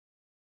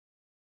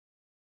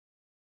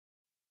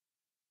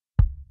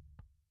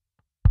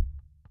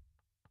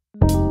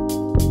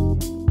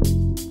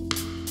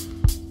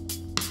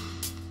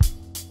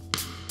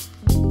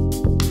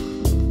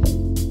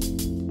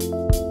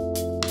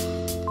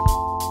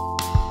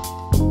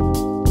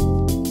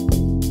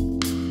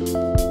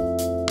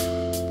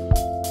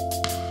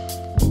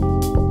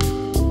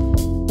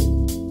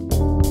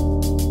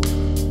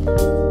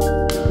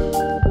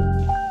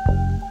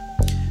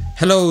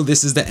Hello,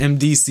 this is the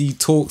MDC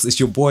Talks. It's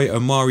your boy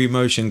Omari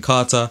Motion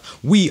Carter.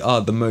 We are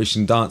the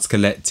Motion Dance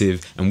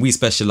Collective and we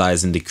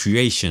specialize in the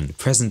creation,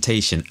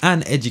 presentation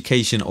and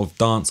education of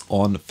dance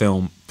on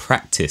film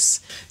practice.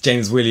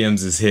 James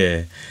Williams is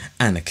here,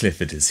 Anna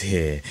Clifford is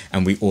here,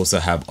 and we also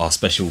have our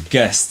special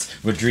guest,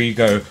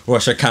 Rodrigo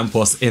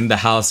Rocha-Campos, in the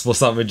house.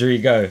 What's up,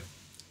 Rodrigo?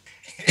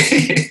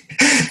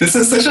 This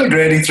is such a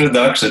great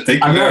introduction.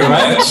 Thank you very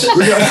much.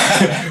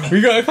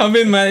 we gotta come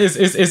in, man.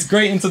 It's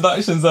great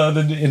introductions are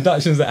the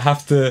introductions that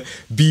have to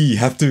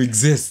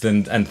exist.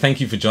 And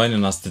thank you for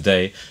joining us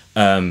today,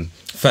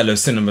 fellow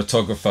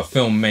cinematographer,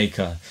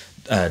 filmmaker,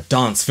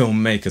 dance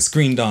filmmaker,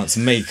 screen dance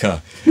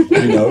maker.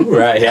 You know,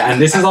 right here. And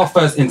this is our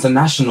first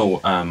international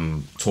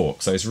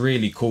talk, so it's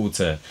really cool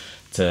to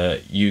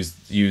use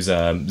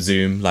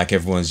Zoom like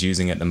everyone's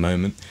using at the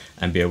moment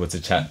and be able to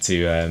chat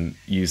to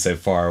you so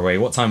far away.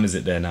 What time is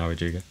it there now,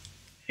 Rodrigo?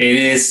 It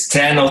is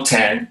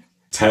 10:10.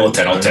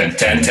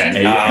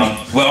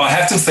 10:10. Well, I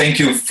have to thank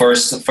you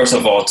first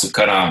of all to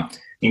kind of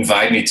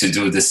invite me to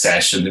do this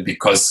session,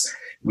 because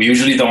we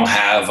usually don't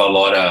have a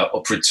lot of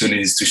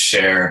opportunities to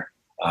share,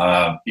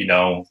 you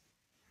know,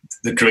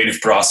 the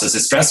creative process,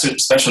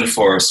 especially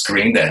for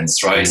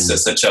Screendance, right? So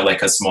such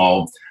a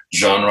small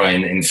genre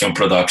in film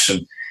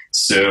production.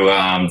 So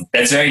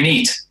that's very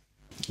neat.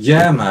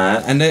 Yeah,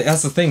 man. And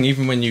that's the thing,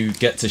 even when you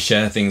get to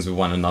share things with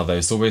one another,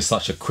 it's always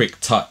such a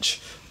quick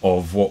touch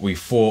of what we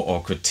thought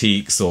or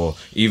critiques or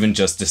even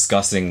just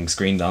discussing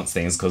screen dance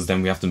things, because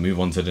then we have to move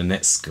on to the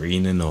next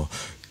screening or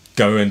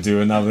go and do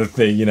another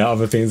thing, you know,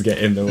 other things get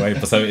in the way.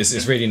 So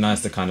it's really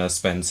nice to kind of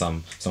spend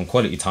some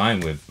quality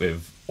time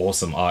with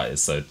awesome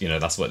artists. So, you know,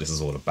 that's what this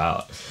is all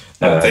about.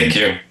 Thank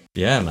you.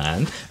 Yeah,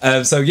 man.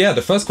 So yeah,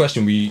 the first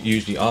question we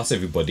usually ask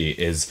everybody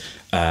is,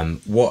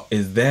 what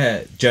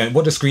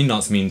does screen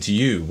dance mean to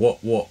you?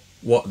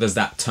 What does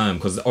that term?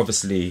 Because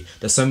obviously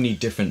there's so many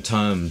different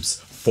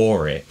terms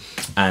for it.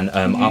 And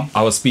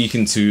I was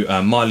speaking to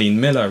Marlene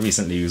Miller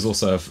recently, who's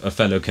also a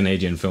fellow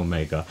Canadian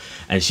filmmaker,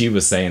 and she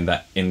was saying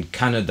that in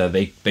Canada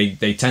they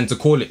tend to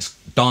call it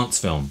dance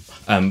film.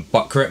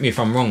 But correct me if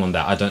I'm wrong on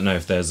that. I don't know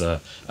if there's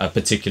a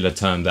particular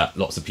term that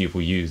lots of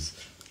people use.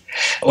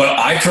 Well,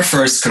 I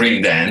prefer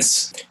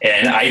Screendance,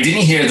 and I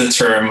didn't hear the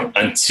term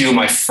until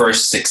my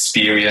first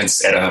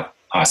experience at a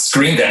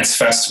Screendance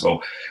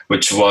festival,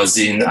 which was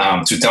in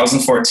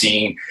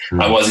 2014.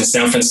 I was in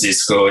San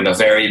Francisco in a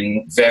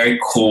very, very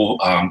cool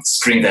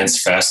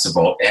Screendance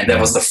festival, and that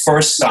was the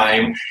first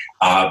time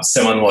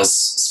someone was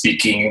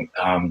speaking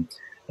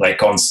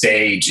like on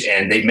stage,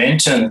 and they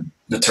mentioned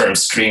the term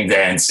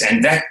Screendance,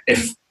 and that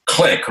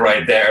clicked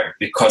right there,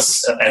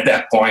 because at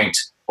that point,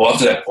 or up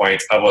to that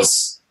point, I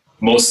was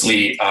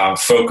mostly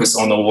focused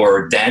on the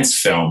word dance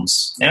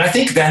films. And I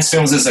think dance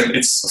films is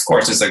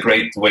a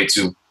great way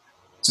to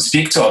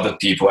speak to other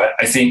people.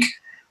 I think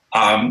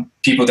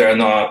people that are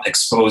not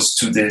exposed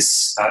to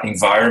this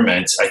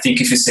environment, I think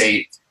if you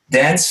say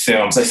dance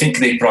films, I think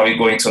they're probably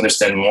going to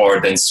understand more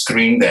than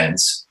screen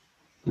dance.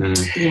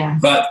 Yeah.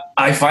 But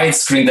I find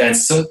screen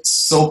dance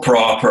so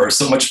proper,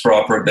 so much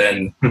proper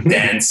than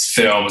dance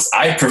films.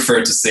 I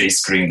prefer to say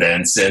screen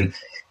dance. And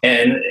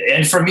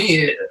for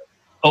me,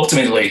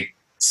 ultimately,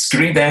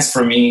 screen dance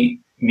for me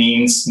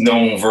means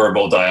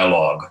non-verbal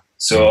dialogue.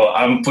 So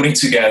I'm putting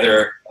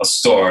together a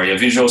story, a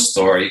visual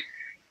story,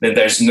 then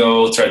there's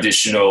no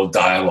traditional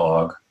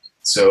dialogue.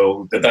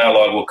 So the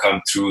dialogue will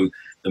come through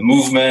the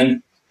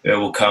movement, it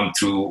will come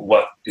through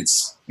what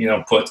it's, you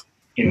know, put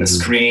in the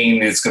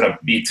screen, it's gonna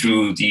be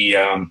through the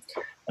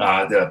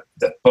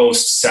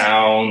post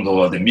sound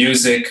or the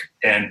music,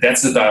 and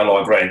that's the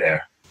dialogue right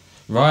there.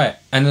 Right.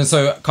 And then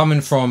so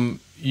coming from,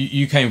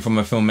 you came from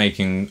a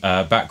filmmaking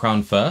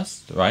background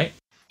first, right?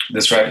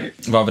 That's right.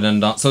 Rather than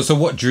dance. So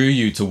what drew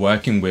you to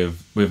working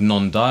with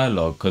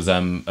non-dialogue? Because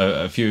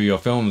a few of your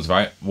films,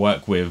 right,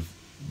 work with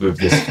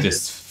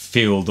this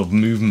field of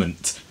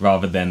movement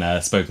rather than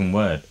spoken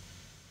word.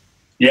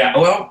 Yeah,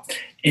 well,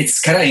 it's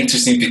kind of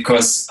interesting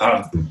because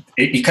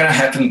it kind of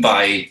happened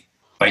by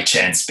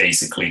chance,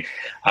 basically.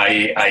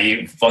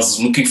 I was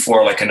looking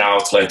for like an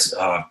outlet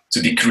to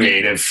be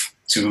creative,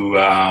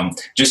 to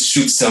just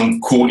shoot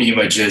some cool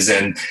images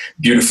and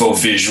beautiful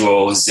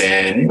visuals,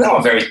 and, you know,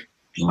 very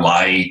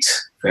light,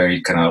 very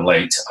kind of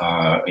light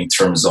in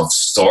terms of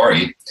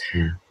story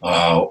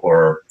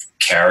or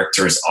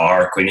characters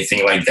arc or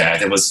anything like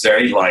that. It was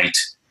very light.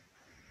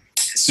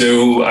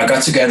 So I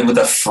got together with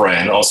a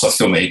friend, also a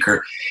filmmaker,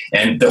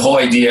 and the whole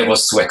idea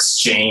was to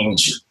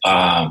exchange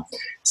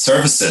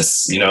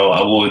services. You know,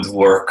 I would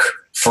work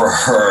for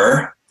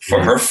her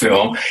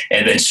film,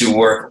 and then she would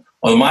work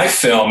on my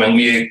film, and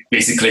we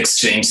basically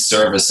exchanged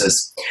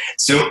services.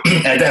 So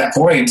at that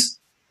point,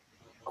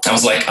 I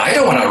was like, I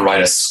don't want to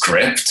write a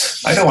script.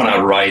 I don't want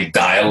to write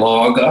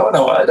dialogue.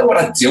 I don't want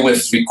to deal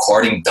with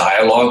recording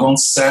dialogue on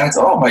set.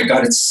 Oh my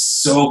God, it's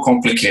so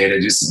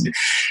complicated. It just,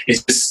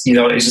 you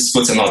know, it just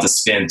puts another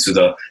spin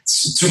to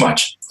too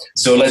much.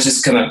 So let's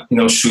just kind of, you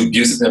know, shoot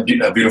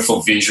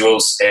beautiful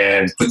visuals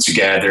and put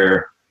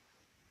together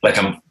like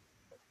a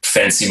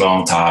fancy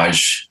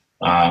montage,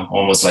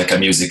 almost like a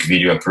music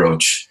video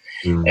approach.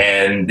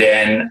 And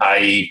then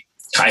I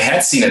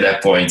had seen at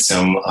that point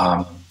some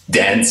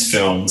dance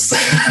films,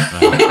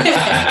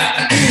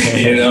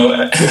 you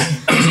know,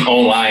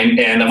 online,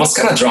 and I was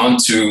kind of drawn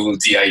to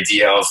the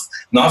idea of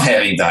not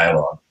having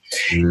dialogue.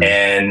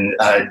 And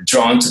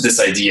drawn to this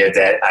idea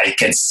that I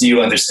can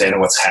still understand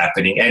what's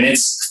happening. And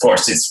it's, of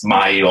course, it's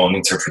my own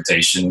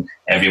interpretation.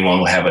 Everyone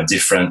will have a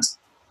different,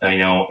 you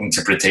know,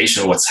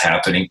 interpretation of what's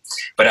happening.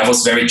 But I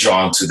was very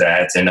drawn to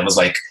that. And I was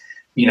like,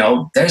 you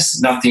know,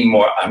 there's nothing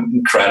more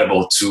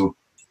incredible to,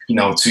 you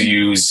know, to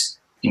use,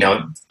 you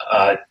know,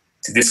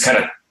 this kind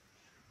of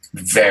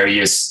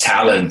various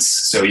talents.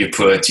 So you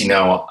put, you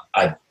know,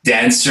 a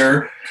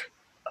dancer,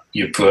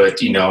 you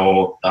put, you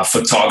know,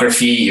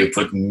 photography, you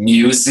put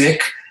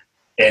music,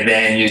 and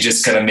then you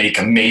just kind of make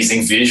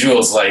amazing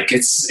visuals. Like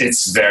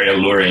it's very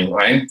alluring,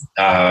 right?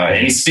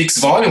 And it speaks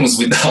volumes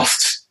without,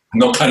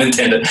 no pun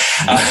intended.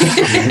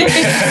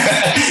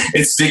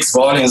 It speaks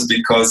volumes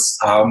because,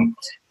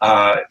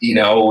 you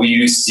know,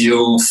 you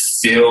still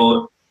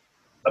feel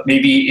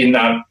maybe in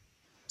a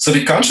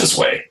subconscious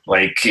way,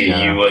 like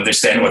you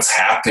understand what's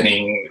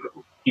happening,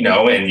 you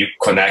know, and you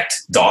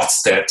connect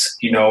dots that,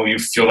 you know, you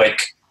feel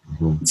like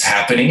it's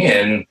happening.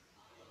 And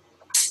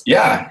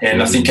yeah,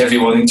 and I think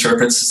everyone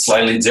interprets it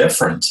slightly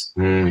different.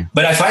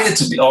 But I find it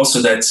to be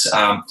also that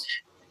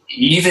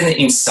even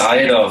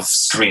inside of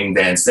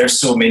Screendance, there's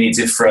so many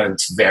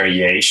different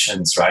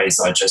variations, right? It's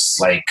not just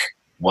like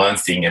one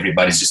thing,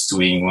 everybody's just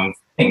doing one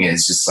thing.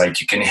 It's just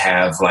like you can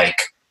have like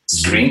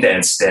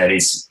Screendance that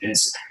is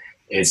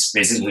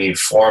basically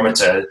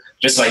formatted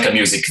just like a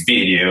music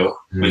video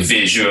with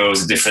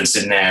visuals, different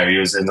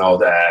scenarios and all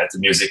that. The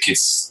music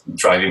is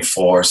driving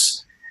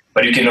force.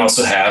 But you can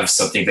also have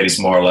something that is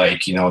more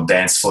like, you know,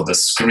 dance for the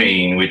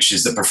screen, which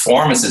is the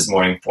performance is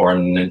more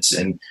important,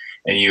 and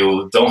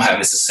you don't have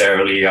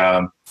necessarily,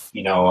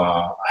 you know,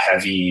 a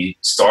heavy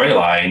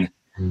storyline,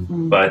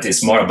 but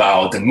it's more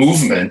about the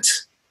movement.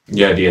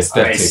 Yeah, the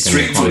aesthetic.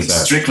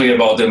 Strictly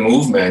about the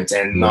movement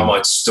and not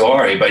much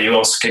story. But you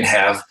also can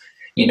have,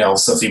 you know,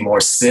 something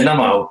more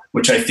cinema,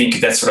 which I think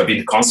that's what I've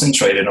been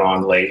concentrated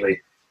on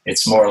lately.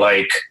 It's more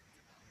like,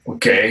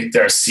 okay,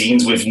 there are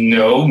scenes with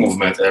no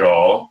movement at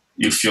all.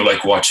 You feel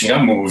like watching a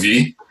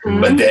movie,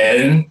 but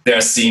then there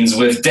are scenes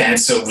with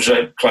dance, so which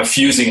are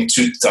confusing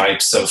two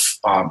types of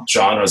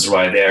genres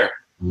right there.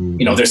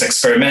 You know, there's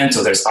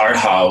experimental, there's art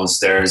house,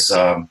 there's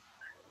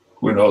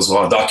who knows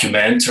what,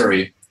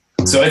 documentary.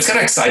 So it's kind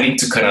of exciting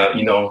to kind of,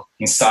 you know,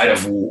 inside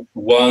of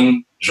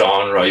one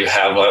genre, you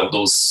have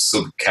those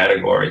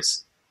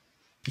subcategories.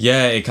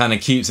 Yeah, it kind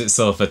of keeps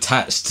itself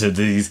attached to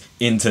these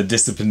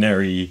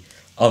interdisciplinary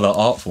other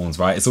art forms,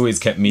 right? It's always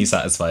kept me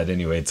satisfied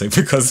anyway, too,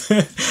 because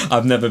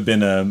I've never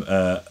been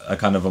a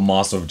kind of a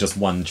master of just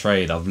one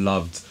trade. I've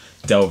loved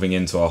delving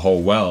into a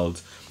whole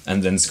world,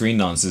 and then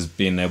Screendance is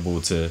being able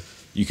to,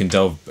 you can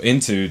delve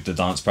into the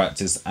dance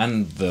practice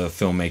and the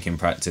filmmaking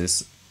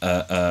practice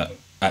at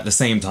the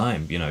same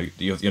time. You know,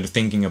 you're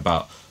thinking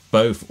about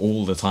both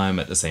all the time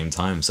at the same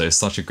time. So it's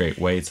such a great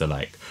way to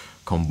like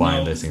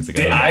combine those things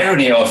together. The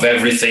irony of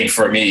everything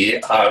for me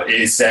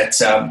is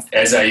that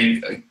as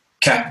I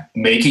kept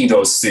making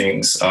those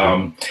things,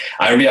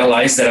 I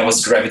realized that I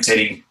was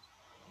gravitating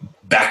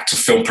back to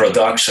film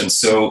production.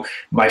 So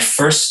my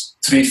first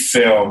 3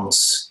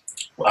 films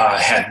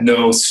had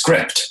no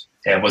script.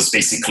 It was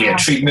basically a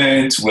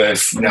treatment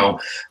with, you know,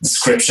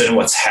 description,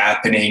 what's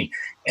happening.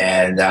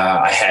 And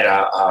I had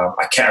a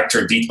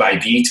character beat by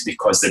beat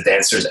because the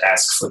dancers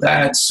asked for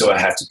that. So I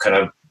had to kind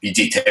of be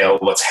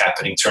detailed what's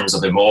happening in terms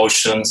of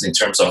emotions, in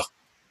terms of,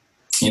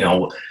 you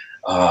know,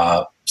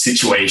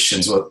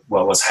 situations,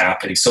 what was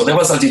happening. So there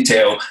was a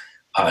detailed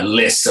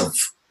list of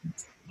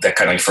that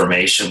kind of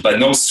information, but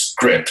no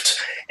script.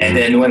 And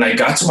then when I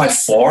got to my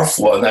 4th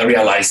one, I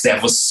realized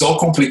that was so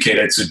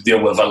complicated to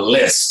deal with a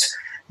list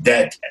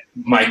that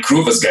my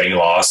crew was getting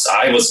lost,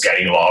 I was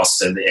getting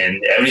lost, and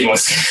everyone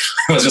was,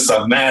 it was just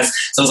a mess.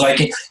 So I was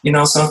like, you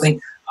know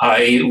something,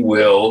 I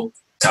will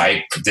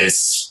type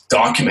this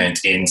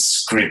document in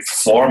script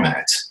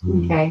format.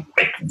 Okay.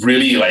 Like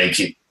really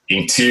like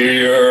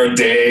interior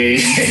day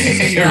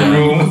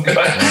room,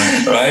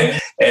 right?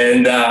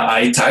 And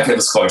I typed it,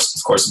 of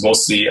course,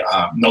 mostly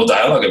no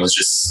dialogue. It was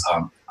just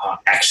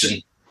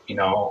action, you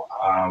know,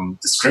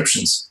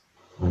 descriptions.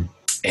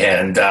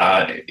 And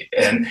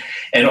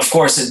of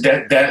course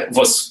that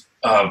was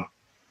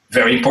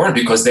very important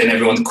because then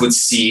everyone could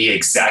see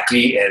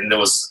exactly, and there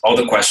was all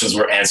the questions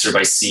were answered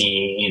by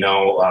seeing, you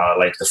know,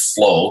 like the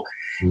flow.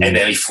 And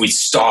then if we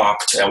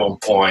stopped at one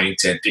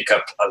point and pick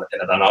up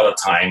at another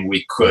time,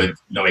 we could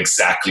know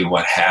exactly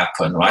what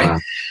happened,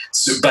 right?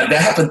 So, but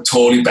that happened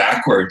totally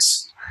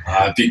backwards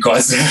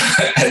because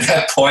at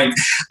that point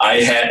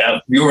I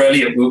had we were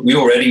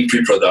already in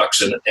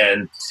pre-production,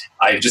 and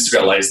I just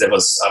realized that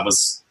I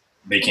was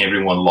making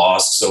everyone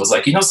lost. So I was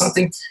like, you know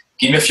something,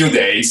 give me a few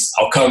days,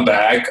 I'll come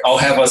back, I'll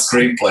have a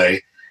screenplay.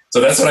 So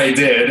that's what I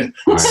did.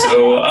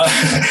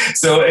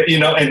 So you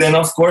know, and then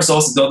of course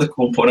also the other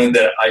component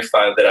that I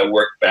found that I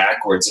worked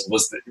backwards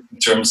was in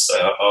terms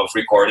of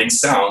recording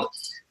sound.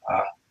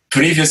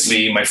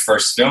 previously, my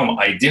first film,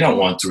 I didn't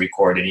want to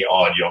record any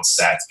audio on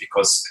set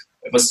because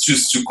it was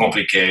just too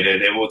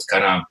complicated. It would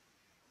kind of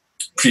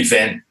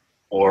prevent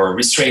or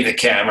restrain the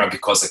camera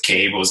because of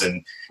cables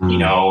and you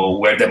know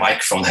where the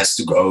microphone has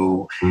to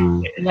go.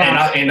 And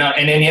at the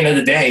end of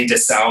the day, the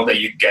sound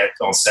that you get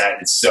on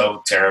set is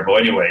so terrible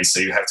anyway, so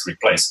you have to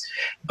replace.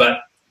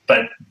 But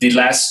the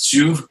last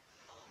two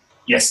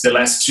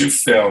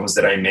films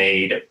that I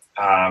made,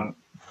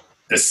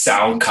 the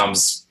sound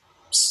comes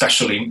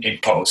especially in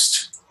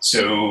post.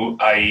 So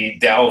I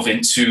delve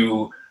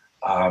into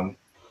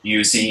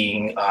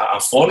using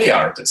a Foley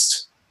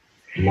artist.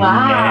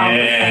 Wow.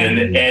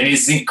 And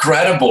it's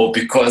incredible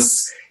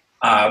because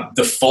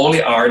the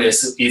Foley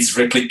artist is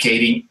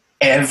replicating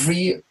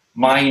every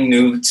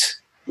minute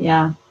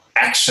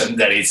action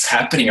that is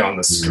happening on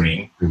the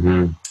screen,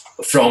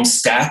 from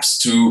steps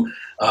to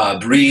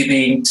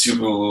breathing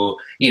to,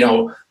 you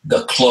know,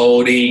 the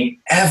clothing.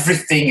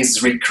 Everything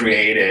is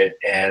recreated.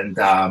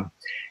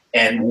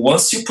 And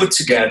once you put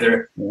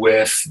together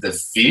with the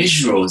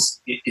visuals,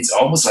 it's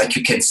almost like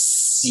you can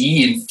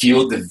see and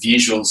feel the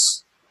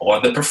visuals or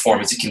the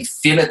performance. You can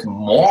feel it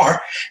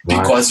more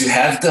because you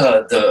have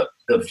the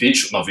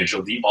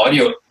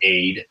audio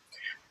aid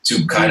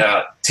to kind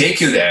of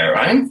take you there,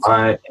 right?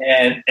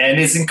 And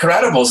it's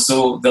incredible.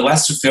 So the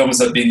last two films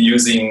I've been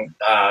using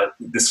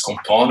this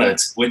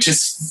component, which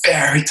is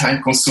very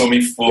time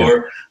consuming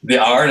for the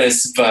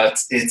artist, but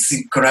it's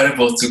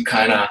incredible to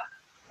kind of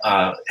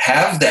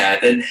have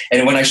that.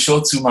 And when I show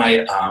to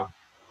my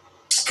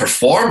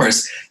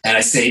performers and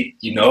I say,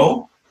 you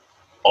know,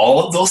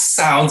 all of those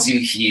sounds you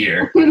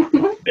hear,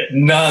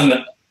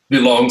 none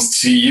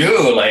belongs to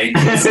you. Like,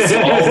 this is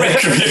all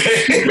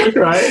recreated.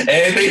 Right?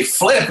 And they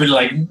flip and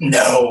like,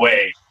 no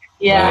way.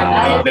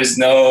 Yeah. There's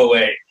no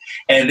way.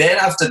 And then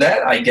after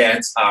that, I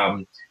get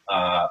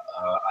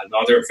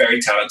another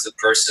very talented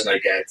person. I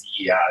get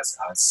the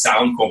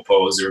sound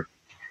composer,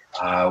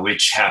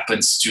 which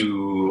happens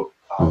to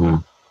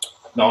not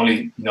only,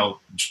 you know,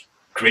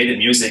 create the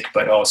music,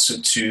 but also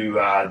to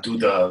do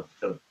the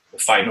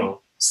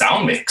final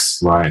sound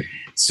mix. Right.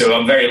 So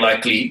I'm very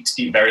lucky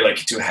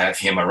to have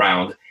him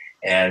around,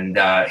 and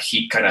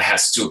he kind of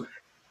has to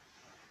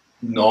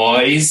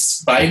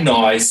noise by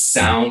noise,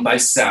 sound by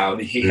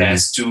sound. He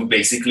has to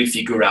basically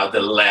figure out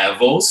the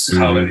levels,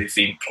 how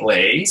everything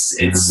plays.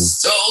 It's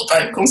so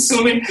time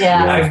consuming.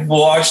 Yeah. I've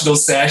watched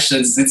those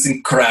sessions. It's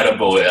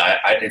incredible.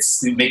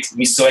 It makes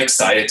me so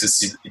excited to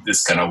see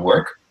this kind of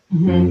work.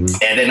 And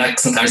then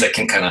sometimes I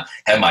can kind of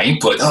have my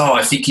input. Oh,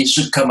 I think it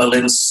should come a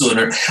little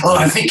sooner. Oh,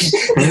 I think,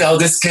 you know,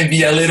 this can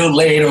be a little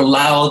later,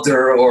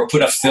 louder, or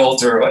put a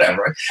filter or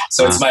whatever.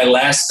 So it's my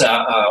last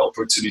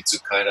opportunity to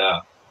kind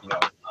of, you know,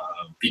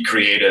 be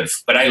creative.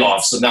 But I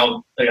love. So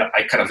now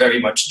I kind of very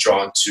much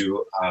drawn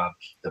to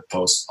the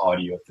post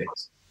audio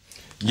things.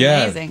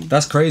 Yeah, Amazing.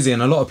 That's crazy,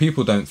 and a lot of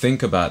people don't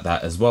think about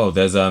that as well.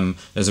 There's a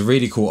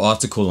really cool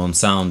article on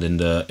sound in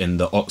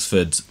the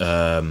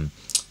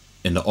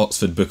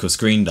Oxford Book of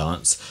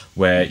Screendance,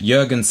 where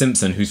Jurgen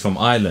Simpson, who's from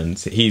Ireland,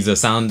 he's a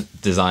sound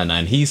designer,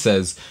 and he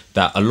says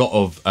that a lot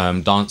of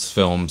dance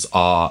films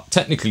are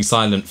technically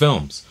silent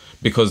films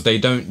because they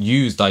don't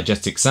use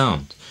diegetic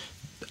sound.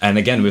 And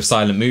again, with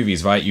silent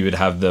movies, right, you would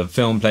have the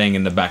film playing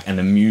in the back and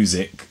the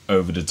music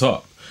over the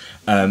top.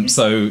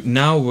 So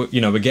now,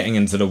 you know, we're getting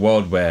into the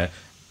world where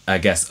I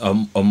guess a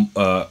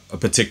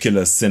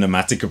particular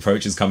cinematic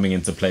approach is coming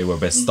into play, where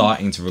we're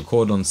starting to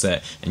record on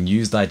set and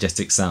use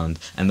diegetic sound,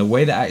 and the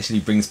way that actually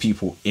brings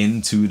people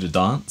into the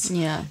dance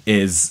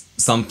is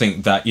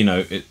something that, you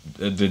know,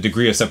 the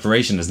degree of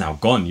separation is now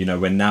gone. You know,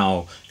 we're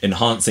now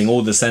enhancing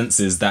all the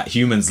senses that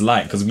humans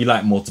like, because we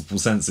like multiple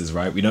senses,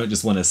 right? We don't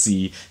just want to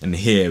see and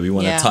hear, we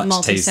want to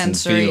touch, taste, and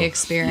feel.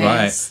 Experience.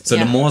 Right. So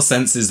the more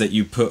senses that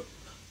you put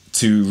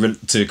to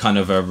kind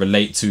of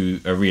relate to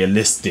a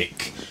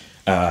realistic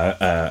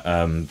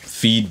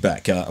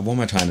feedback, what am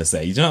I trying to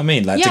say? You know what I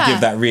mean? Like, to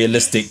give that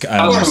realistic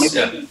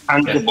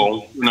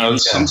tangible, you know,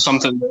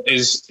 something that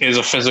is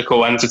a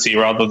physical entity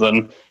rather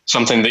than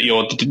something that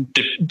you're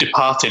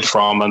departed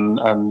from,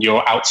 and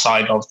you're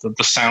outside of.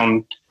 The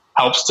sound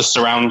helps to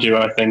surround you,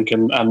 I think,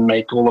 and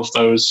make all of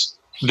those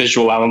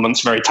visual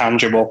elements very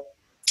tangible.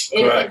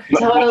 Correct. It's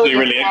totally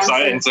really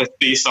exciting to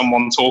see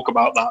someone talk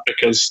about that,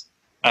 because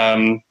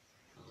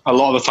a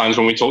lot of the times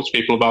when we talk to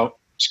people about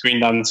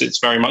Screendance, it's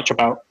very much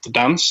about the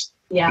dance.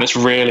 Yeah. And it's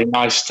really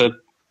nice to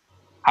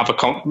have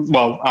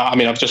I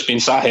mean, I've just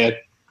been sat here,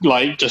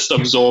 like, just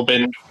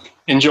absorbing,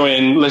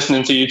 enjoying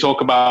listening to you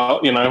talk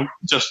about, you know,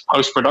 just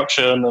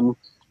post-production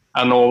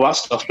and all that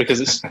stuff,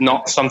 because it's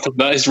not something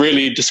that is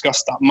really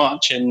discussed that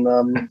much in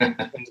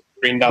the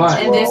Screendance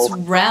in this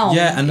world. realm.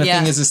 Yeah, and the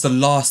thing is, it's the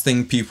last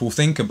thing people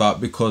think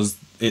about, because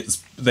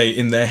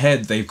in their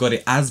head they've got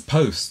it as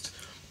post,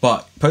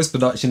 but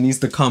post-production needs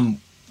to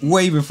come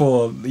way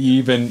before you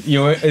even, you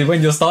know,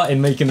 when you're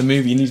starting making a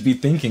movie, you need to be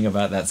thinking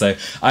about that. So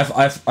I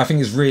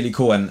think it's really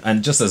cool,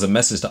 and just as a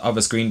message to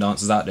other screen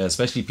dancers out there,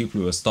 especially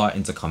people who are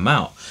starting to come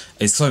out,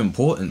 it's so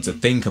important to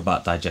think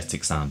about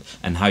diegetic sound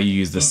and how you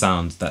use the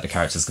sound that the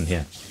characters can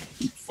hear.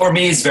 For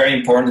me, it's very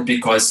important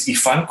because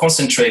if I'm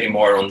concentrating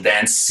more on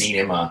dance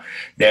cinema,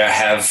 there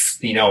have,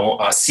 you know,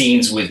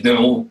 scenes with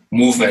no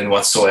movement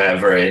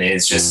whatsoever, and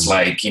it's just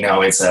like, you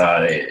know, it's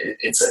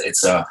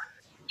a,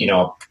 you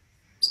know,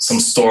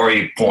 some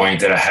story point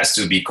that has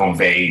to be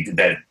conveyed,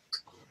 that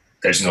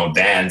there's no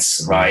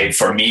dance, right?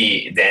 For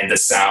me, then the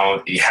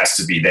sound, it has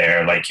to be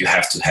there. Like, you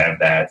have to have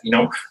that, you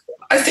know.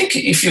 I think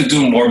if you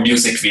do more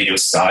music video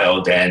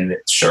style, then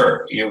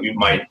sure, you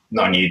might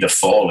not need the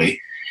Foley.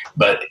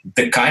 But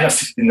the kind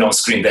of, you know,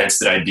 screen dance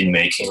that I've been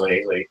making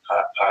lately,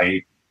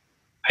 I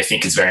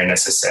think is very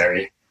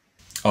necessary.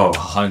 Oh,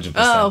 100%.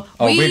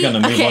 We're going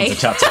to move on to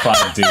chapter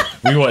 5, dude.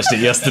 We watched it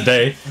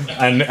yesterday,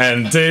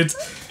 and dude,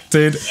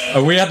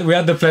 we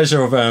had the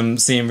pleasure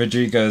of seeing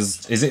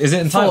Rodrigo's. Is it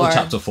entitled 4.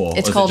 Chapter 4?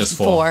 It's or called is it just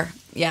 4?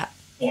 Yeah.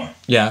 4.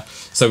 Yeah.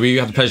 So we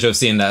had the pleasure of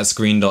seeing that at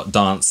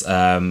Screen.Dance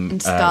in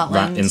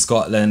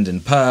Scotland, in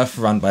Perth,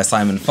 run by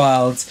Simon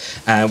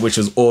Fildes, which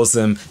was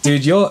awesome.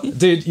 Dude,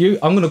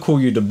 I'm gonna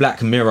call you the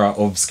Black Mirror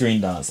of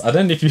Screen Dance. I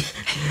don't know if you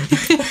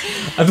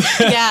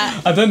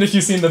I don't know if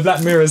you've seen the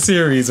Black Mirror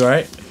series,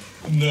 right?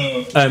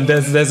 No.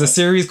 There's a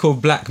series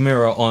called Black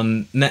Mirror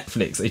on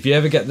Netflix. If you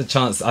ever get the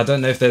chance, I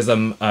don't know if there's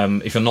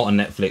if you're not on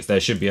Netflix,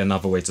 there should be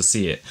another way to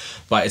see it.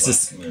 But it's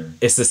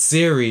a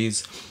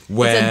series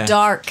where it's a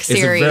dark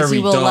series. It's a very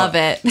you will love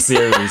it.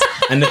 Series.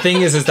 And the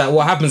thing is that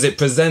what happens, it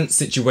presents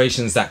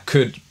situations that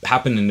could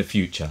happen in the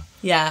future.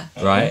 Yeah.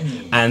 Right.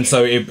 And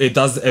so it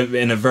does it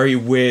in a very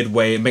weird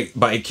way,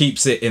 but it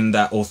keeps it in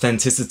that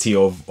authenticity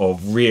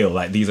of real.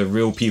 Like, these are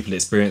real people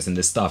experiencing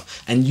this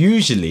stuff, and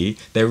usually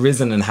there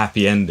isn't a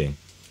happy ending.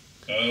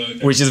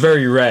 Which is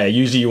very rare.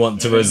 Usually you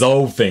want to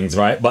resolve things,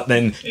 right? But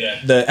then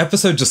the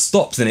episode just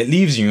stops and it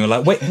leaves you, and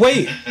you're like,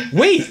 wait,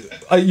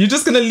 are you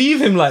just gonna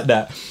leave him like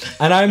that?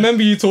 And I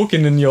remember you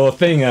talking in your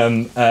thing,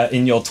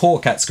 in your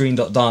talk at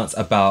Screen.Dance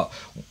about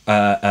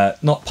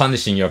not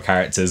punishing your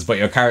characters, but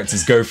your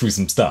characters go through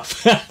some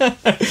stuff.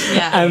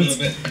 And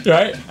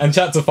right, and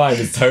chapter 5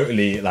 is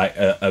totally like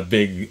a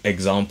big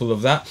example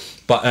of that.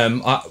 But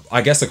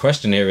I guess the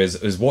question here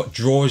is what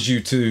draws you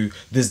to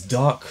this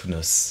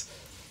darkness?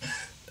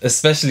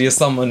 Especially as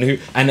someone who,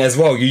 and as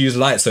well, you use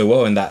light so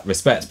well in that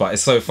respect, but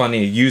it's so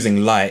funny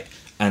using light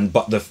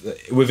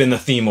within the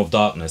theme of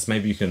darkness.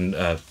 Maybe you can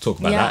talk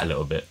about that a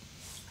little bit.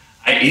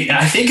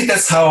 I think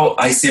that's how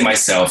I see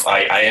myself.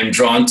 I am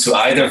drawn to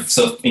either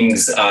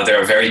things that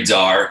are very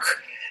dark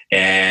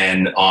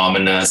and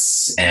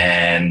ominous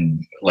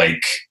and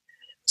like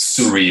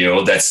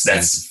surreal. That's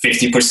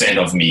 50%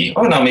 of me.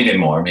 Oh no, maybe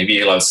more.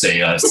 Maybe I'll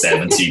say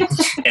 70.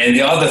 And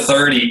the other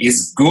 30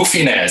 is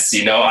goofiness.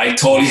 You know, I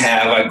totally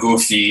have a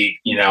goofy,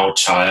 you know,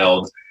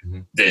 childish,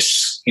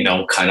 you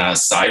know, kind of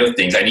side of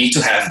things. I need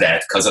to have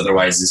that because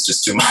otherwise it's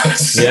just too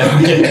much.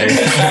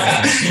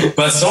 Yeah.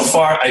 But so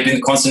far I've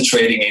been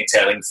concentrating in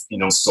telling, you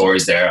know,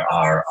 stories that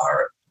are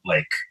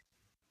like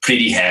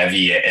pretty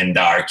heavy and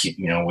dark,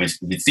 you know, with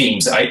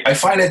themes. I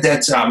find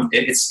that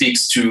it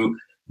speaks to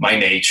my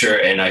nature,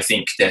 and I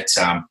think that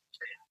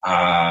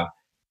I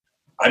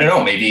don't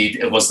know, maybe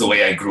it was the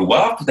way I grew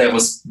up that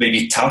was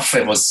maybe tough.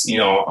 I was, you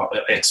know,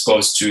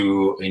 exposed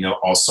to, you know,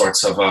 all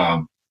sorts of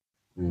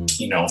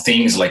you know,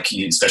 things like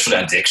especially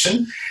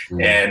addiction,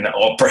 and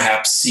or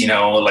perhaps, you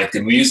know, like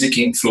the music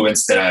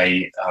influence that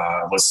I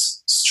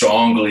was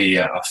strongly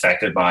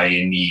affected by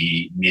in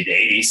the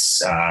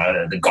mid-80s,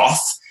 the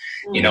goth,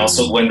 you know.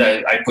 So when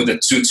I put the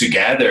two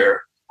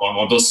together,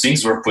 when those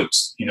things were put,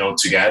 you know,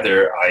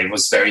 together, I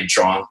was very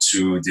drawn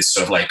to this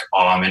sort of like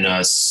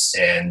ominous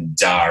and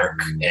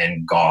dark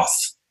and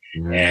goth.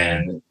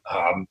 And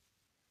I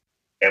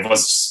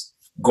was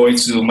going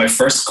to my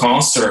first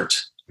concert,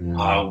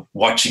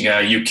 watching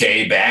a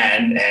UK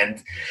band,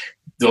 and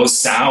those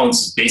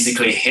sounds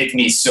basically hit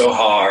me so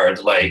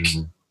hard, like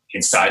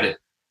inside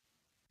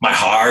my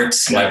heart,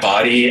 my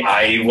body.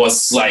 I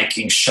was like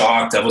in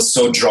shock. I was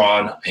so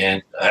drawn,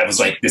 and I was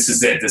like, this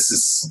is it. This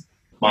is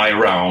my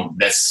realm.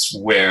 That's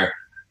where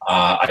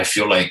I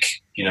feel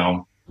like, you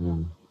know,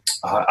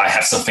 I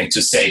have something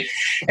to say.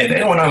 And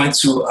then when I went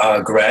to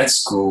grad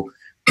school,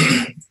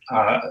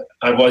 I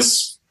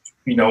was,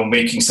 you know,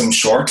 making some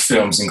short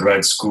films in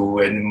grad school,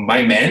 and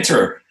my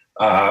mentor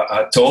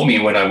told me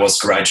when I was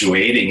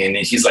graduating, and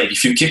he's like,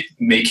 if you keep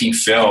making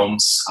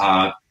films,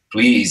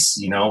 please,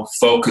 you know,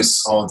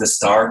 focus on this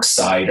dark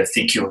side. I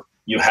think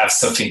you have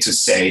something to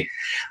say.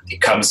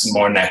 It comes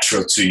more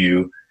natural to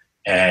you,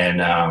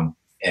 and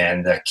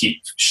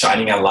keep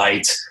shining a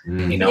light,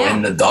 you know,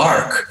 in the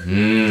dark.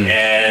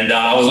 And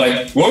I was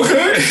like,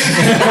 okay.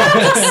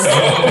 So,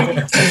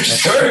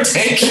 sure,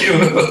 thank you.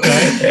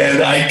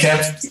 And I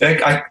kept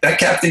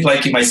it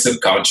like in my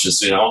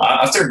subconscious, you know.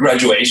 After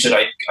graduation,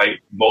 I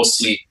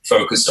mostly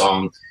focused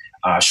on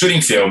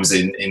shooting films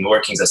and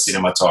working as a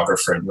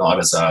cinematographer, not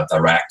as a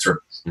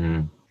director.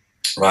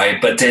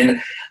 Right. But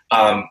then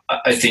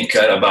I think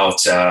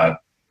about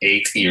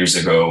 8 years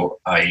ago,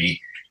 I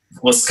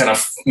was kind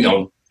of,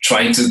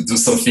 trying to do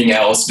something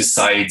else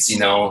besides,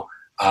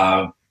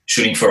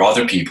 shooting for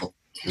other people.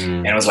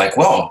 And I was like,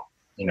 well,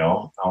 I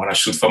want to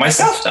shoot for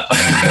myself now.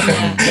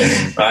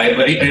 Right?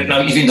 But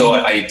even though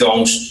I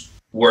don't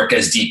work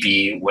as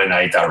DP when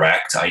I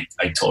direct, I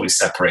totally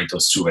separate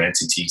those two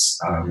entities.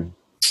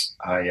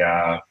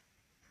 I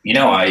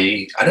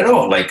don't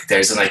know, like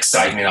there's an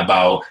excitement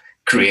about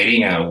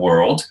creating a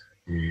world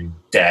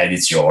that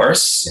is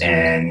yours,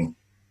 and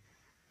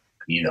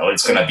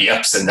it's going to be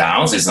ups and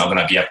downs. It's not going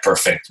to be a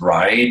perfect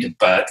ride,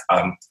 but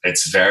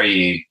it's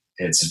very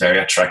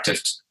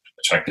attractive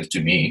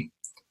to me.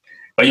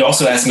 But you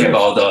also asked me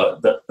about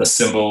the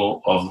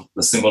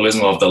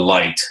symbolism of the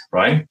light,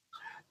 right?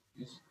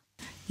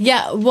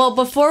 Yeah, well,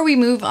 before we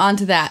move on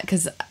to that,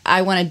 because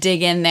I want to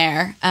dig in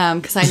there,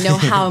 because I know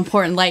how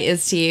important light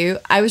is to you.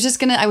 I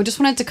just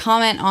wanted to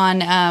comment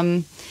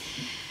on,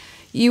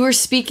 you were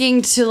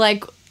speaking to,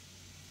 like,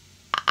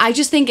 I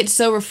just think it's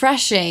so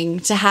refreshing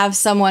to have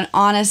someone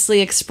honestly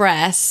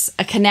express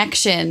a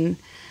connection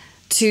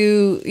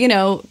to,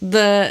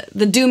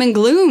 the doom and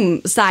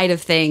gloom side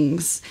of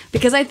things.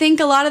 Because I think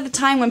a lot of the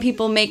time when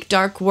people make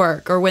dark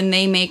work, or when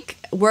they make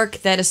work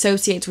that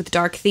associates with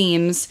dark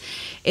themes,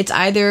 it's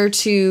either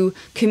to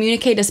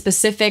communicate a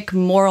specific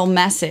moral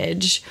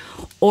message,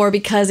 or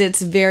because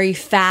it's very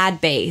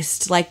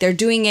fad-based. Like they're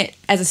doing it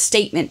as a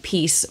statement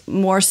piece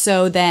more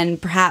so than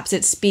perhaps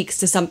it speaks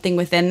to something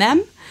within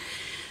them.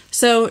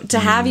 So to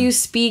have you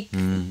speak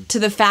to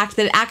the fact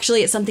that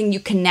actually it's something you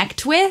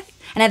connect with,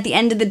 and at the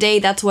end of the day,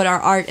 that's what our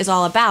art is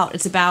all about.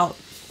 It's about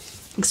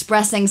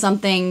expressing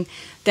something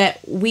that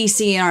we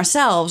see in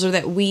ourselves, or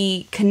that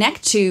we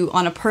connect to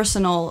on a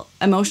personal,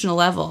 emotional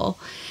level.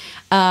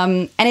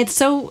 And it's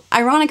so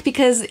ironic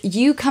because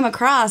you come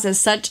across as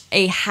such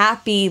a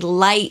happy,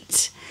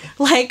 light,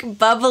 like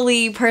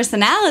bubbly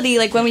personality.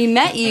 Like when we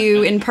met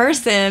you in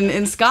person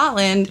in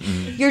Scotland,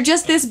 you're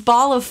just this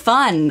ball of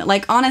fun.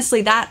 Like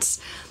honestly, that's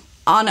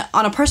on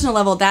a personal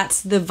level,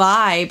 that's the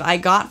vibe I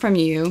got from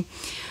you.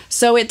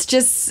 So it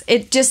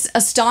just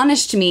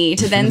astonished me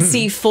to then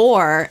see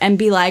 4 and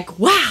be like,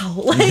 wow,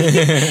 like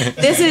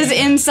this is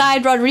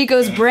inside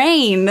Rodrigo's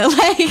brain,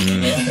 like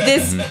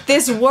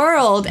this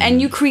world,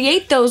 and you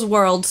create those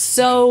worlds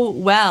so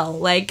well,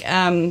 like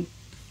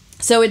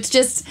so it's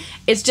just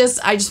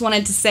I just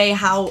wanted to say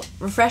how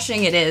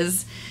refreshing it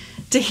is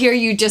to hear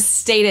you just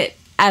state it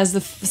as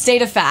the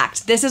state of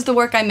fact. This is the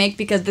work I make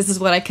because this is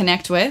what I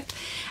connect with.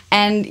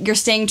 And you're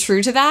staying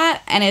true to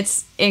that, and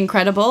it's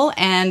incredible.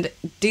 And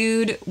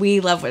dude, we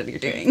love what you're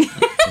doing.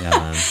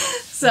 Yeah.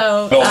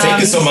 So, well,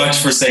 thank you so much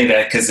for saying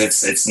that, because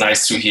it's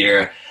nice to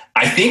hear.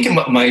 I think in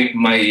my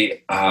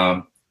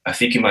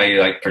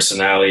like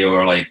personality,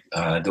 or like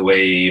the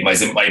way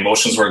my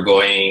emotions were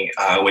going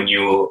when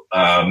you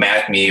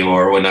met me,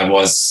 or when I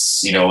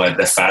was at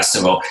the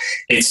festival,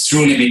 it's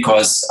truly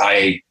because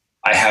I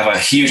have a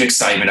huge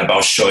excitement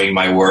about showing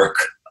my work.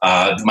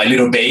 My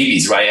little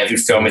babies, right? Every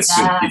film,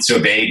 it's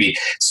your baby.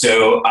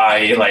 So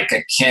I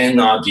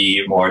cannot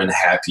be more than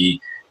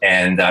happy.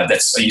 And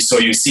that's so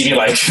you see me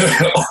like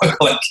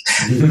like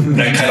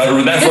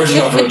that version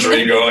of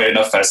Rodrigo in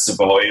a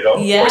festival,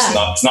 Yeah. Of course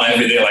it's not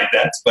every day like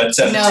that, but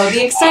no,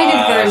 the excited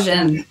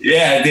version.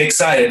 Yeah, the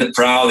excited, the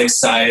proud,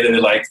 excited,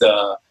 like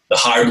the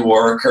hard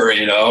worker,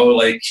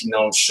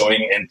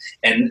 showing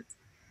and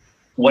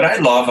what I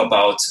love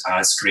about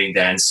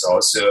Screendance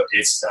also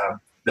is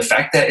the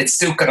fact that it's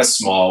still kind of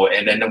small.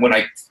 And then when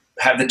I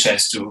have the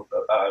chance to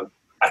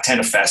attend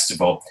a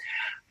festival,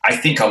 I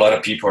think a lot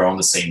of people are on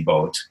the same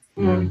boat.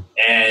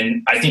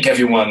 And I think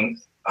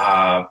everyone's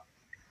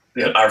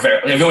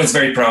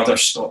very proud of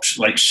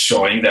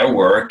showing their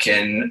work.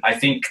 And I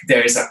think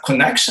there is a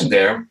connection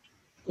there.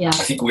 Yeah.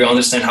 I think we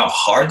understand how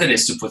hard it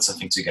is to put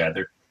something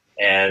together.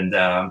 And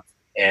I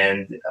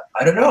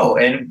don't know.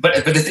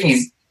 But the thing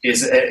is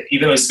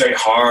even though it's very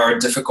hard,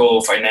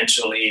 difficult,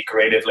 financially,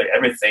 creatively,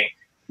 everything,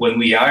 when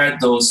we are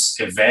at those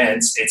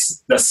events,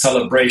 it's the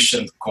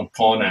celebration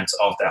component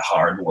of that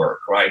hard work,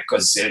 right?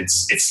 Because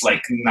it's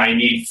like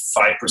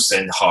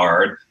 95%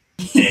 hard,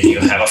 and you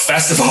have a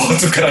festival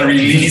to kind of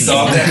release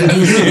all that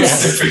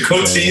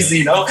difficulties,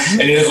 and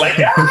it's like,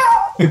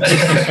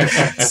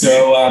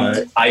 So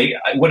I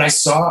when I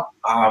saw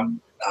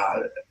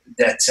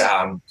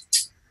that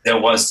there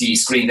was the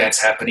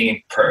Screendance happening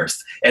in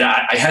Perth, and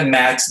I had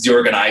met the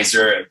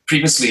organizer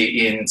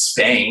previously in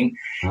Spain,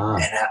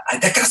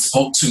 and that kind of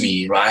spoke to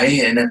me,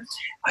 right? And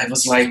I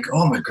was like,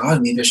 oh my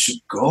God, maybe I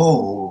should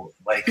go.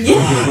 Like,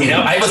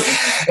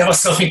 it was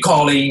something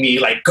calling me,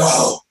 like,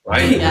 go,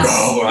 right? Yeah.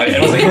 Go, right? And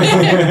I was like,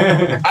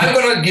 I'm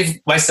going to give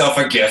myself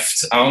a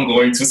gift. I'm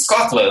going to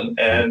Scotland.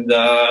 And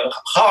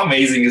how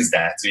amazing is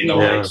that?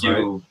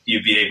 You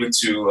be able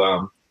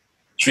to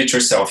treat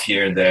yourself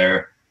here and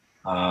there,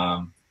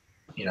 and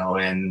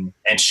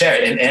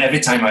share. And every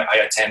time I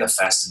attend a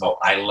festival,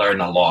 I learn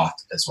a lot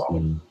as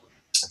well.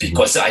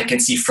 Because I can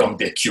see from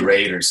the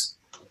curators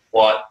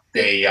what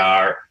they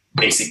are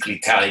basically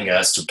telling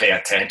us to pay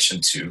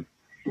attention to.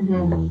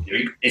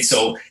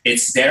 So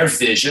it's their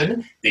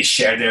vision. They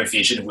share their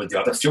vision with the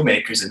other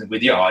filmmakers and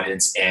with the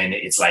audience. And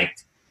it's like,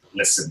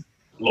 listen,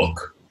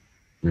 look,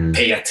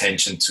 pay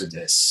attention to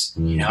this.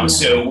 You know,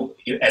 so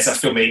as a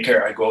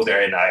filmmaker, I go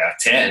there and I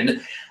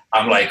attend.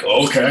 I'm like,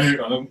 okay,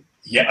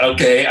 yeah,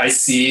 okay, I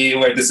see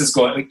where this is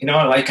going. You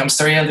know, like I'm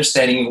starting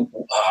understanding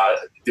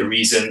the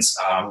reasons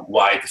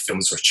why the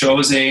films were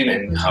chosen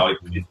and how it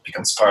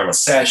becomes part of a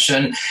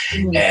session,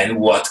 and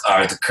what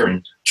are the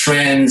current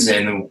trends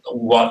and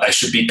what I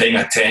should be paying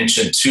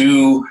attention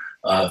to,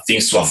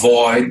 things to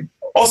avoid,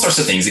 all sorts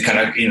of things. It kind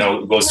of, you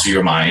know, goes through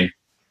your mind.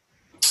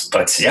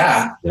 But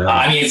yeah,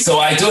 I mean, so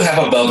I do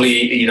have a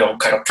bubbly, you know,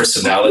 kind of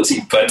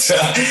personality. But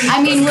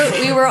I mean,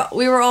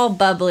 we were all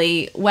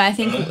bubbly. Well, I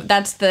think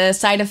that's the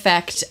side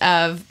effect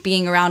of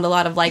being around a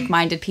lot of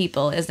like-minded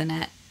people, isn't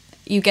it?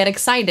 You get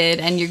excited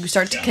and you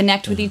start to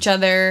connect with each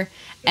other,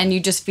 and you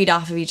just feed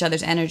off of each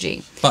other's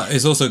energy. But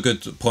it's also a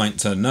good point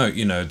to note,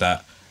 you know,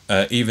 that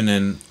even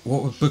in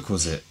what book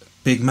was it,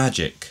 Big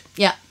Magic?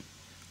 Yeah.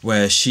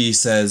 Where she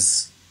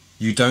says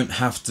you don't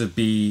have to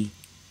be.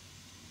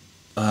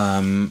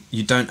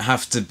 You don't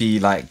have to be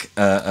like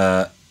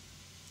a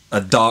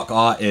dark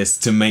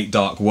artist to make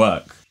dark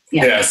work.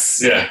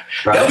 Yes, yeah.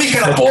 Right. That'll be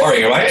kind of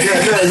boring, right?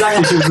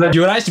 Exactly.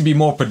 You would actually be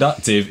more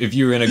productive if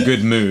you were in a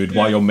good mood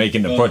while you're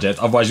making the project.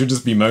 Otherwise, you'll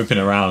just be moping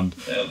around.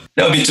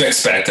 That would be too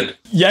expected.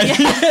 Yeah.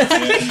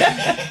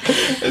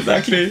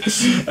 Exactly.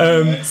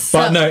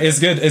 But no, it's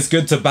good. It's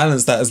good to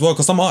balance that as well,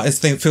 because some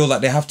artists feel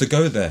like they have to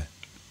go there.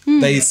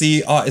 They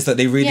see artists that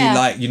they really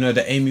like, you know,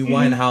 the Amy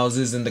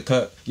Winehouses and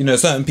the you know,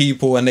 certain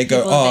people, and they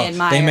go,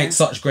 they make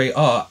such great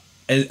art,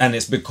 and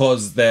it's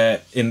because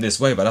they're in this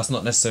way, but that's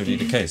not necessarily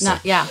the case.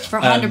 For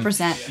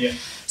 100%.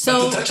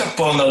 So to touch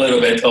upon a little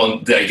bit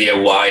on the idea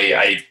why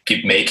I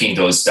keep making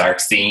those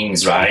dark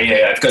themes,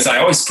 right? Because I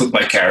always put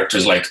my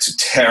characters like to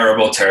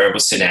terrible,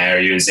 terrible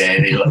scenarios,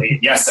 and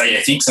yes,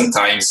 I think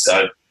sometimes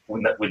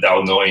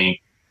without knowing,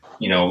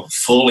 you know,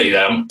 fully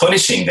that I'm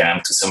punishing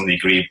them to some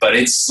degree, but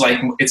it's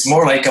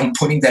more like I'm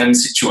putting them in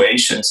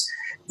situations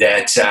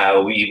that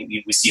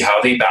we see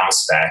how they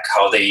bounce back,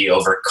 how they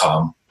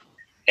overcome,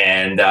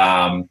 and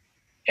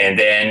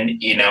then,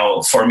 you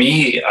know, for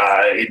me,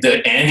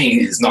 the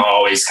ending is not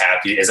always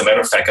happy. As a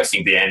matter of fact, I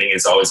think the ending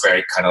is always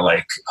very kind of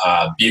like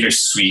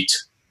bittersweet.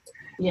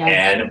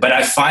 Yeah. But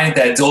I find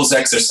that those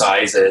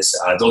exercises,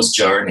 those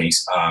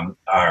journeys,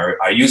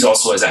 are used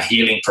also as a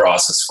healing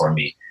process for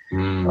me.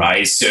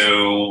 Right,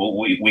 so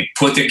we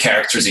put the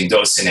characters in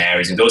those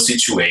scenarios, in those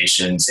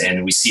situations,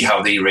 and we see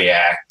how they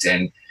react,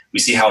 and we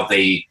see how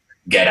they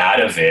get out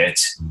of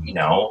it. You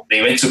know,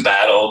 they went to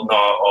battle,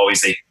 not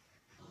always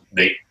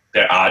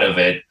they're out of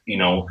it, you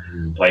know,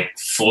 like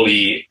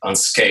fully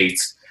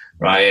unscathed,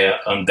 right,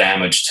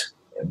 undamaged.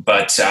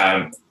 But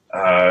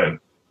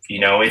you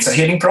know, it's a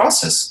healing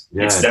process.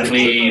 Yeah, it's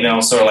definitely, you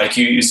know, sort of like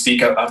you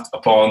speak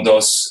upon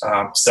those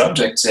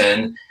subjects,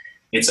 and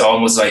it's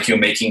almost like you're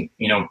making,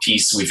 you know,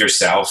 peace with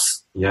yourself.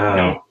 Yeah. You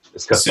know?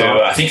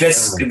 So I think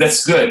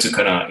that's good to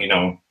kind of, you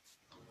know,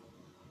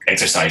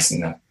 exercise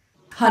in that.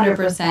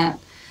 100%.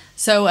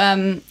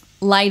 So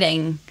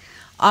lighting.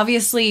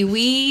 Obviously,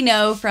 we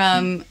know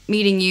from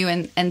meeting you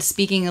and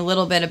speaking a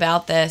little bit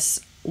about this,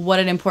 what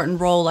an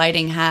important role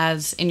lighting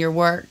has in your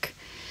work.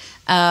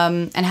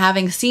 And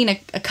having seen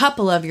a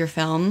couple of your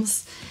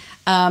films,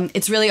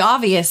 it's really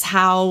obvious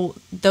how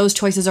those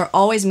choices are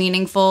always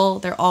meaningful.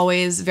 They're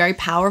always very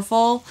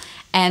powerful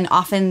and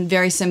often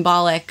very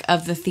symbolic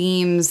of the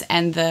themes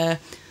and the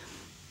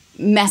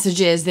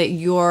messages that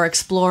you're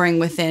exploring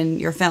within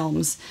your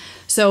films.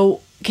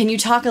 So can you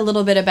talk a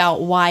little bit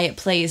about why it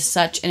plays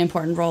such an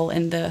important role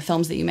in the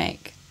films that you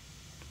make?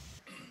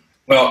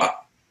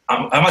 Well,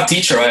 I'm a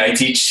teacher. Right? I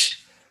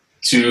teach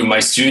to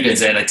my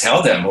students, and I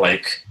tell them,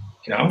 like,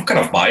 you know, I'm kind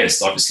of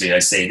biased, obviously. I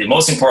say the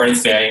most important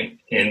thing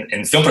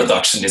in film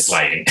production is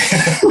lighting.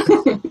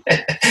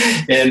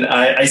 And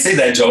I say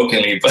that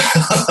jokingly, but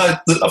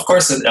of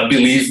course I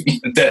believe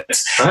that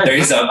there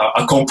is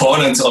a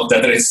component of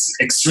that is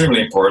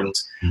extremely important.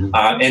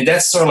 And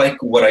that's sort of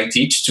like what I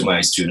teach to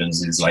my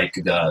students, is like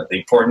the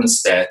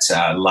importance that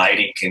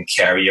lighting can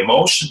carry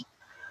emotion,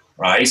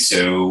 right?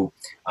 So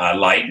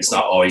light is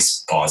not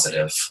always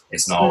positive.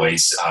 It's not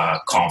always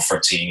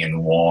comforting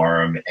and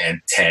warm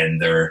and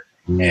tender.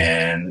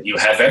 And you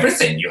have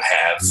everything. You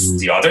have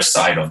the other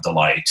side of the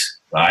light,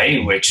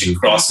 right? Which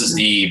crosses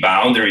the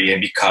boundary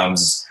and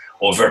becomes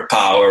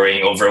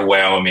overpowering,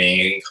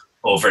 overwhelming,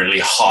 overly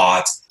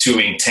hot, too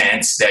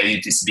intense, that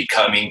it is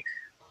becoming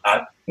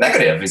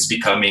negative. It's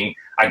becoming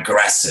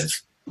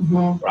aggressive,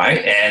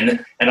 right?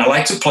 And I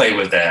like to play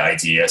with that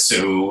idea.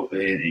 So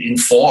in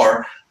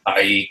 4,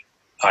 I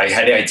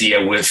had the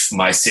idea with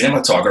my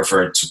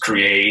cinematographer to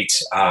create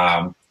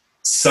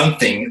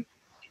something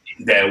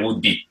that would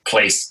be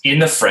placed in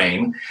the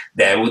frame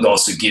that would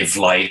also give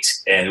light,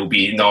 and it would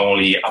be not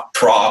only a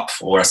prop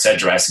or a set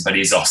dressing, but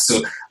it's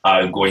also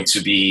going to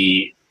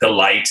be the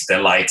light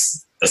that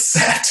lights the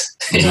set.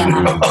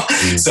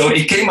 So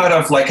it came out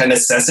of like a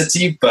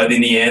necessity, but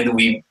in the end,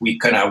 we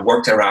kind of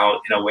worked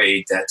around in a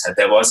way that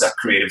there was a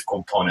creative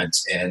component.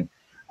 And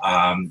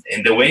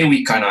the way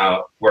we kind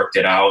of worked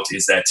it out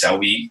is that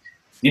we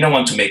didn't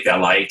want to make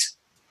that light,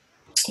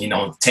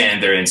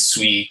 tender and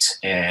sweet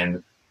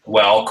and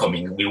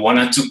welcoming. We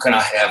wanted to kind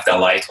of have the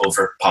light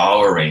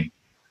overpowering,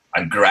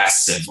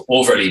 aggressive,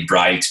 overly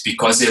bright,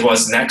 because it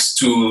was next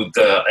to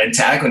the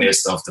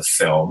antagonist of the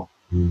film.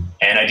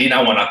 And I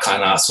didn't want to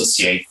kind of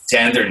associate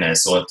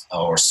tenderness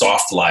or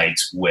soft light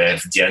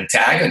with the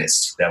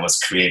antagonist that was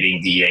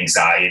creating the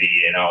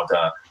anxiety,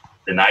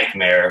 the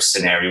nightmare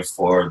scenario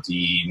for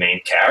the main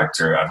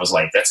character. I was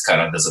like, that's kind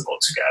of doesn't go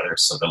together.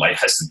 So the light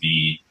has to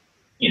be,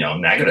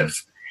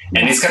 negative.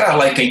 And it's kind of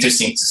like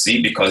interesting to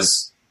see,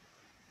 because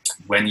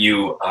when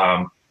you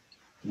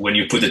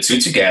put the two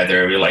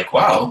together, you're like,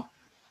 wow,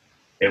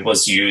 it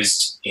was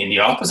used in the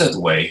opposite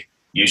way.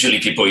 Usually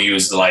people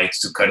use the light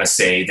to kind of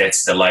say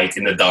that's the light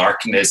in the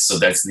darkness. So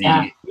that's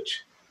the,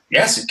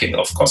 yes, you can,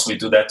 of course we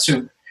do that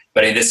too.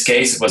 But in this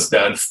case, it was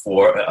done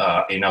for,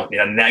 in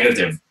a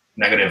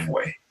negative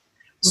way.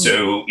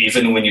 So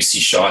even when you see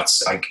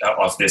shots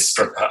of this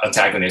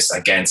antagonist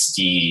against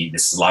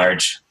this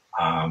large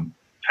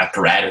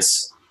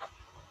apparatus,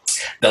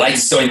 the light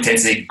is so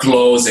intense, it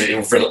glows, it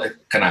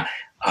kind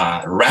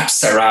of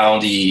wraps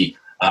around the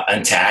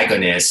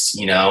antagonist,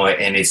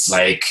 and it's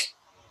like,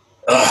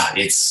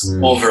 it's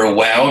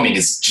overwhelming,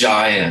 it's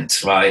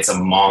giant, right? It's a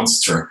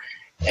monster.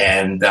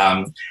 And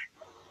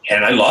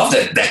I love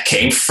that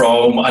came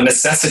from a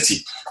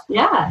necessity.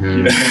 Yeah.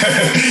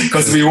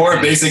 Because we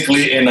were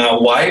basically in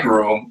a wide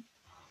room.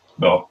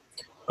 Well,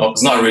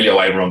 it's not really a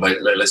wide room,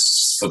 but let's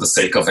just, for the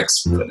sake of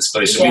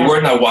explanation, we were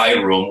in a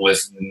wide room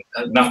with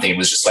nothing. It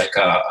was just like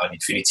an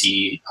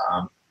infinity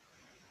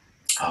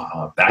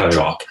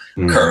backdrop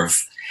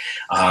curve.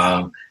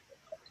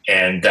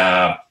 And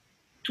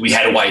we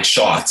had wide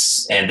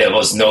shots, and there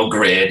was no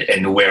grid,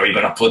 and where are we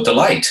going to put the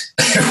light?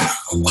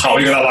 How are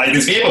we going to light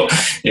these people?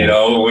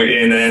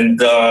 And then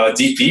the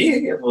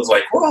DP, it was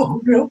like, well,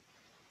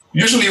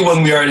 usually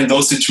when we are in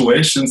those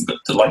situations,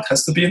 the light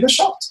has to be in the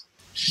shot.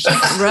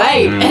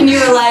 Right. And you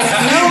were like,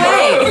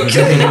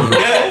 no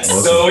way.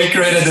 So we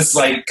created this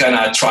like kind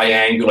of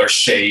triangular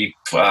shape.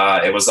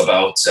 It was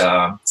about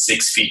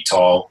 6 feet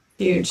tall.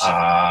 Huge.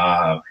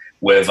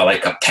 With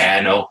like a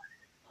panel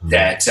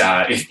that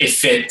it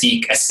fit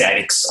the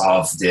aesthetics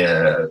of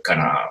the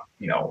kind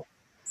of,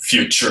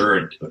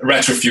 future,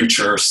 retro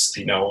futures,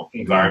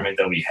 environment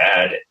that we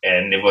had.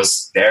 And it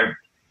was there.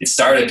 It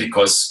started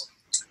because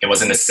it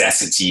was a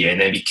necessity,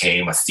 and then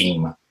became a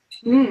theme.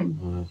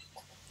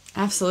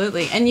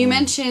 Absolutely. And you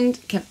mentioned,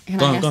 can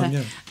I guess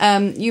that? Yeah.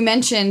 You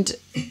mentioned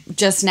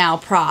just now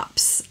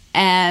props,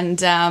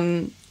 and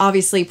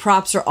obviously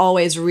props are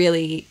always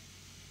really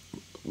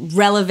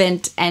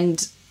relevant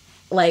and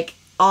like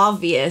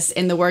obvious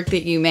in the work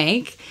that you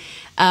make.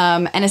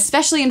 And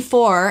especially in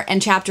 4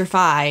 and chapter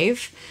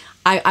 5,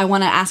 I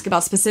want to ask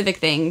about specific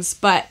things,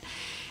 but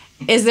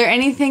is there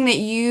anything that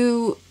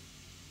you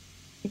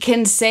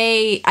can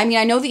say? I mean,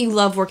 I know that you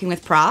love working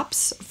with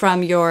props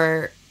from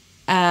your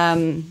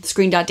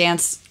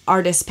Screen.Dance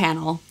artist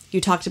panel. You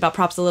talked about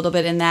props a little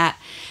bit in that,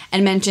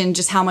 and mentioned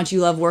just how much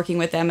you love working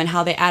with them and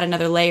how they add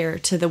another layer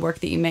to the work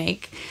that you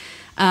make.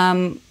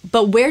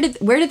 But where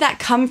did that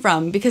come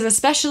from? Because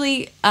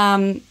especially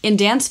in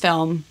dance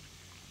film,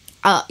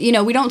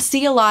 we don't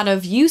see a lot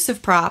of use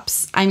of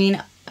props. I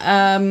mean,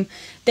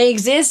 they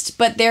exist,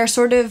 but they're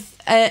sort of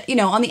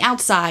on the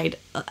outside,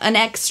 an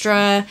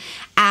extra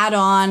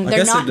add-on.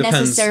 They're not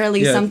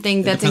necessarily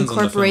something that's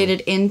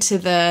incorporated into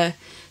the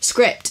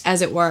script,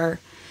 as it were,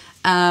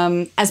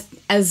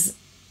 as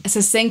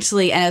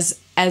succinctly and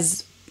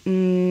as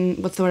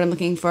what's the word I'm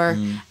looking for,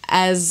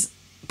 as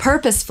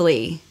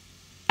purposefully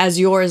as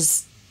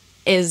yours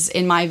is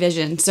in my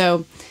vision.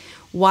 So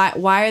why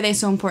are they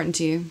so important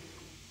to you?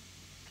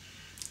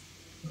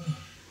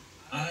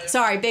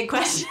 Sorry, big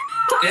question.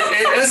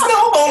 It's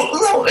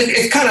no.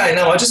 It kind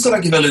of I just gotta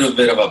give a little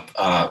bit of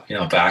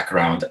a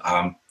background.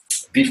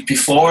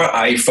 Before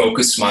I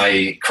focused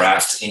my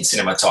craft in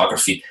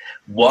cinematography,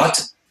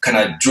 what kind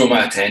of drew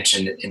my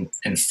attention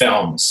in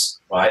films,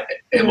 right?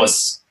 It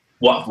was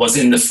what was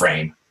in the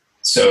frame.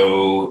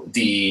 So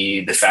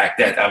the fact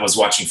that I was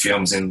watching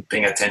films and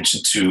paying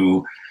attention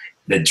to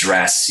the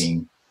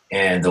dressing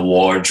and the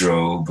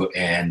wardrobe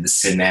and the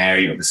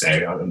scenario, the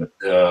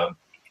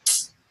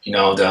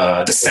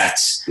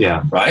sets,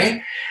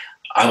 right?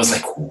 I was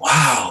like,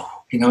 wow,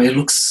 it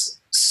looks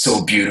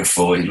so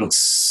beautiful. It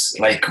looks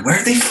like, where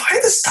do they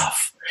find this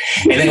stuff?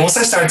 And then once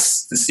I started,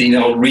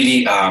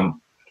 really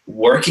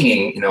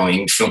working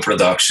in film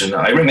production,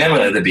 I remember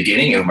at the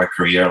beginning of my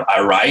career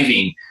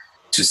arriving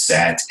to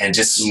set and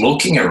just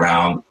looking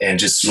around and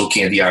just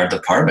looking at the art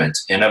department,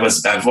 and I was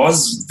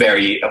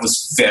very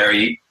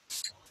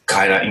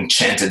kind of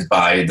enchanted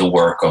by the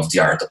work of the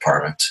art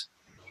department.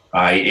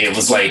 It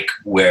was like,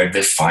 where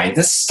they find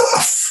this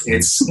stuff?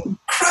 It's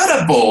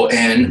incredible.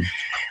 And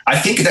I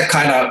think that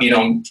kind of,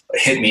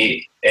 hit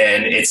me,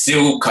 and it's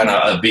still kind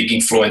of a big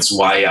influence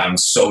why I'm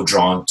so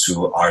drawn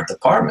to art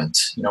department,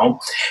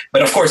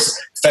 But of course,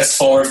 fast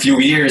forward a few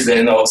years,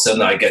 then all of a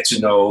sudden I get to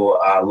know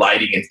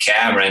lighting and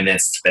camera, and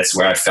that's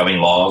where I fell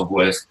in love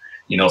with,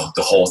 the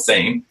whole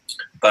thing.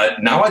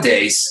 But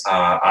nowadays,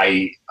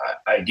 I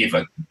give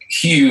a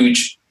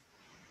huge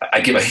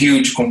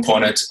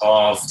component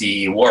of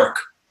the work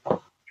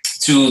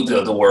to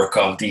the work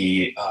of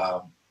the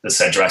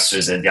set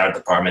dressers and the art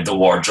department, the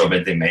wardrobe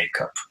and the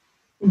makeup.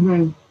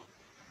 Mm-hmm.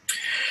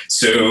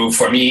 So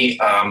for me,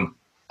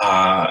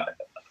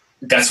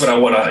 that's what I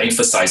want to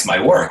emphasize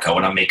my work. I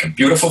want to make a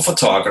beautiful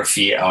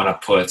photography. I want to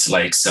put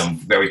like some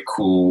very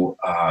cool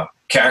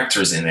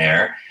characters in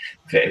there,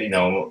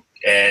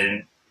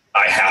 and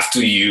I have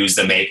to use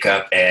the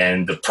makeup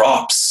and the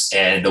props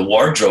and the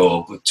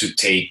wardrobe to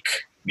take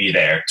me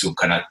there to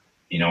kind of,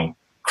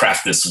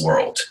 craft this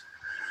world,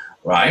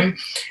 right?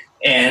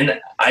 And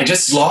I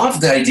just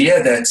love the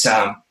idea that,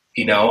 I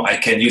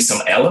can use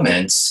some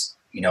elements,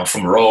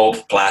 from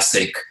rope,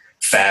 plastic,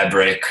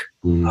 fabric,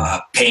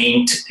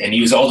 paint, and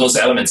use all those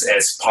elements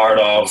as part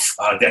of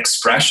the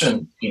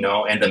expression,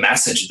 and the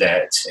message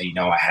that,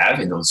 I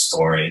have in those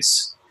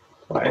stories,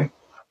 right?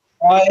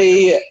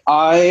 I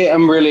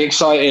am really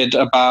excited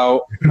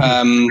about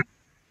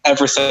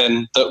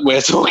everything that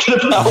we're talking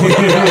about.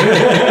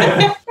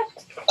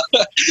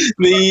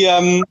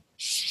 The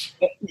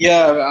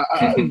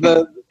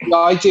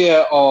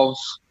idea of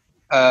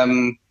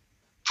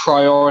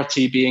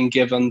priority being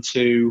given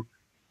to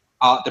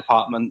art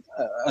department,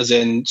 as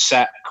in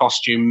set,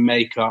 costume,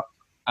 makeup.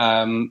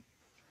 I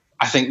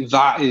think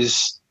that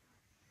is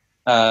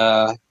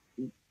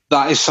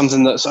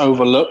something that's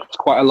overlooked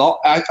quite a lot.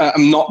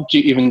 I'm not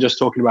even just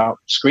talking about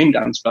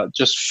Screendance, but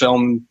just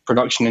film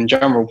production in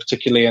general,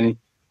 particularly in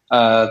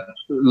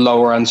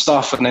lower end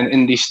stuff and then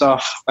indie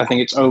stuff. I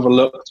think it's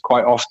overlooked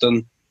quite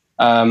often,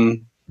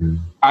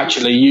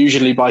 actually,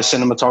 usually by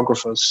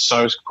cinematographers.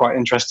 So it's quite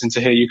interesting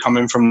to hear you come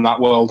in from that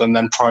world and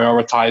then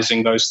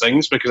prioritizing those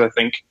things, because I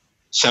think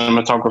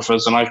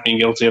cinematographers, and I've been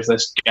guilty of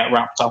this, get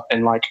wrapped up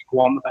in like, I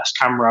want the best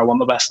camera, I want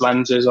the best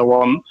lenses, I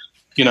want,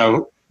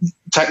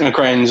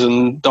 technocranes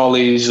and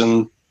dollies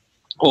and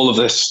all of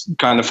this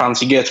kind of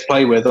fancy gear to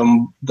play with,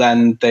 and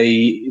then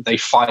they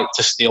fight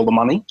to steal the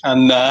money,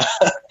 and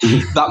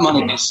that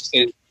money is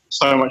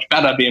so much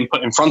better being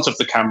put in front of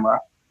the camera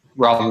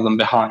rather than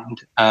behind.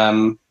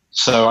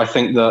 So I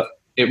think that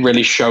it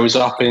really shows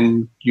up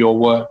in your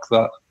work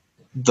that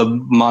the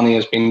money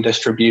is being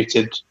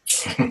distributed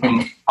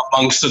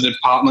amongst the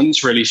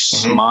departments really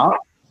smart,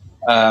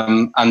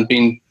 and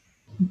being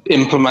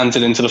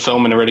implemented into the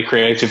film in a really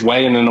creative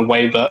way, and in a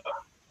way that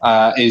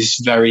is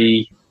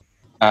very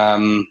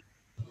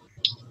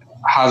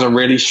has a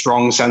really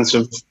strong sense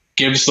of,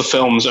 gives the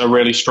films a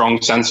really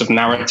strong sense of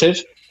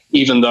narrative,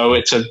 even though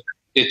it's an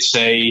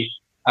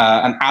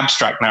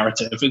abstract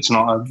narrative. It's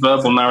not a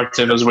verbal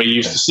narrative as we're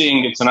used to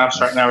seeing. It's an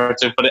abstract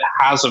narrative, but it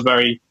has a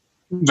very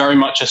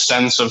much a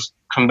sense of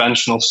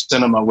conventional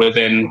cinema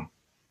within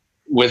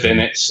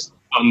its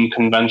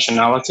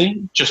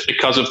unconventionality, just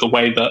because of the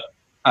way that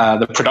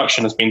the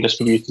production has been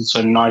distributed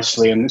so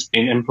nicely, and it's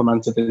been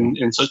implemented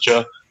in such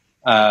a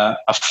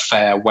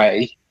fair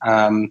way,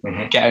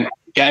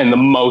 getting the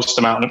most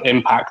amount of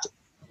impact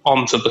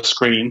onto the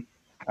screen.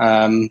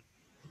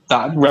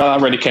 That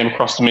really came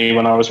across to me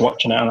when I was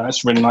watching it, and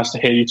it's really nice to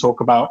hear you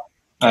talk about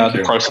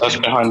the process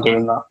behind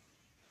doing that.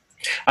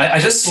 I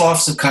just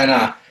love to kind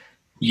of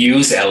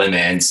use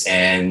elements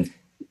and,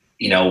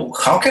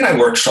 how can I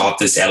workshop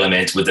this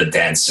element with the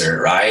dancer,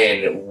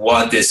 right? And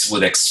what this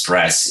would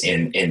express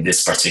in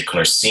this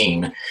particular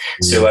scene.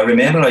 So I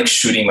remember like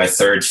shooting my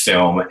third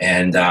film,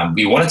 and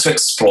we wanted to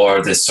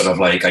explore this sort of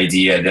like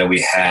idea that we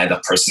had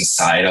a person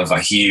inside of a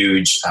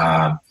huge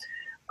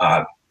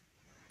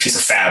piece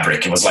of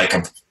fabric. It was like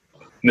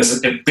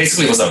it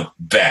basically was a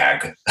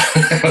bag.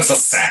 It was a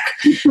sack,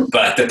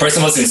 but the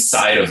person was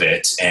inside of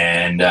it,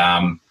 and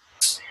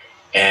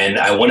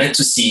I wanted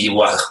to see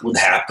what would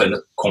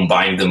happen,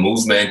 combine the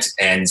movement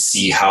and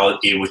see how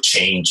it would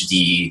change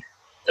the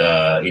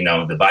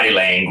body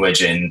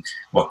language, and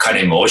what kind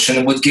of emotion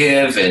it would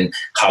give, and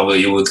how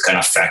it would kind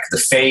of affect the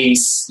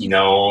face,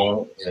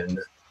 and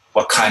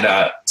what kind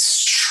of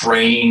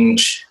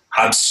strange,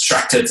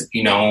 abstracted,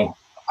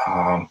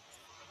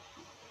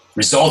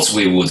 results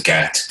we would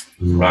get,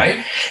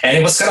 right? And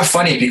it was kind of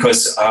funny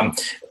because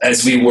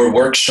as we were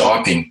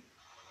workshopping,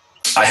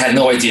 I had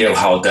no idea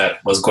how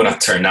that was going to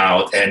turn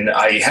out. And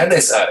I had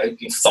this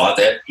thought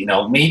that,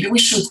 maybe we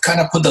should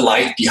kind of put the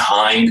light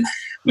behind.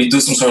 We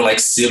do some sort of like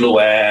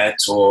silhouette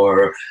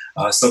or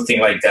something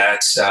like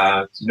that,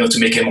 to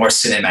make it more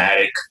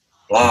cinematic,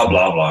 blah,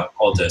 blah, blah,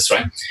 all this,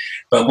 right?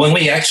 But when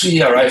we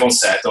actually arrived on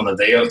set on the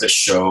day of the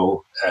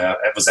show,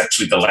 it was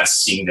actually the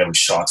last scene that we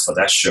shot for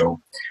that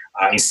show.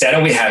 Instead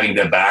of we having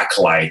the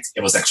backlight,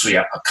 it was actually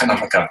a kind of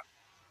like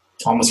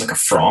almost like a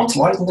front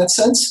light in that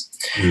sense.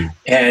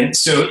 And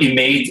so it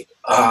made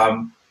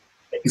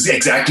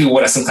exactly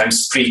what I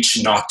sometimes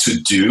preach not to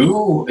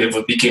do.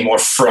 It became more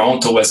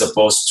frontal as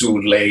opposed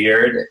to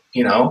layered,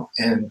 you know,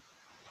 and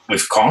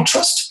with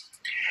contrast.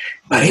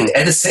 But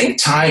at the same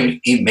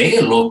time, it made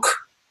it look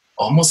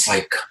almost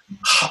like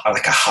a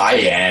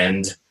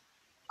high-end,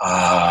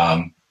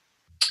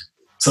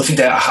 something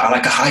that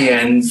like a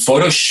high-end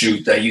photo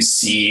shoot that you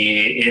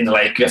see in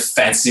like a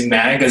fancy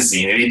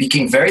magazine. It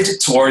became very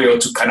editorial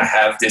to kind of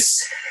have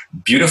this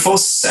beautiful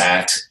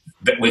set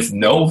with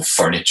no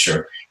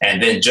furniture,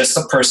 and then just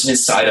a person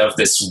inside of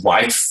this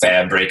white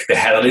fabric that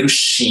had a little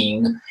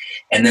sheen,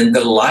 and then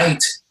the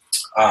light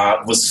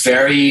was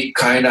very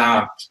kind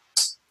of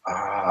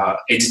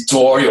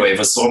editorial. It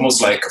was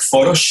almost like a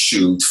photo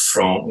shoot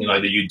from, you know,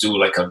 that you do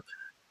like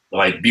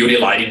beauty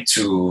lighting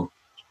to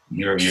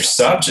your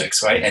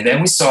subjects, right? And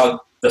then we saw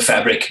the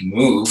fabric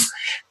move,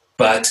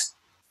 but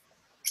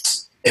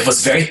it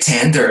was very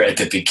tender at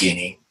the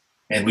beginning,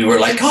 and we were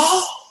like,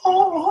 oh,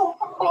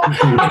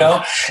 you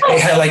know,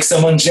 it had like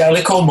some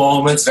angelical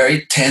moments,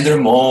 very tender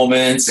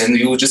moments, and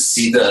you would just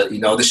see the, you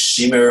know, the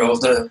shimmer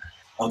of the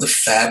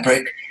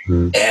fabric.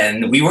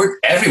 And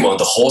everyone,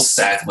 the whole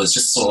set was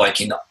just so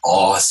like in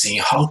awe, seeing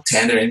how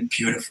tender and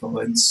beautiful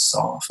and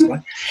soft.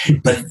 Right?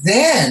 But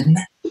then,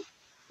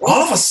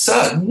 all of a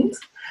sudden,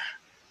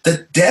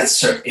 the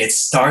dancer, it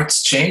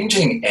starts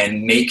changing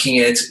and making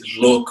it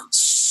look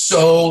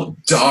so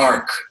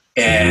dark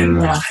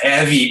and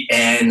heavy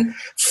and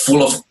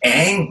full of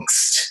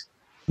angst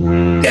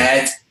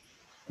that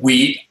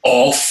we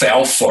all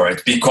fell for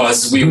it,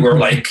 because we were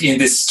like in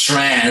this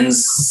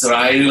trance,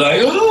 right?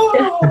 Like,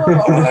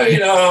 oh, you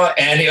know,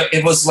 and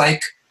it was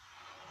like,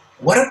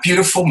 what a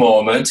beautiful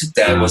moment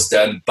that was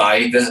done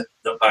by the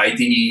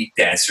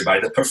dancer, by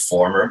the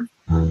performer,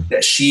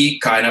 that she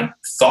kind of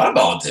thought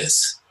about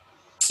this.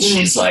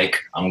 She's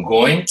like, I'm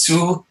going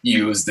to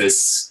use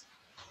this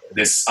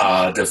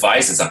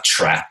device as a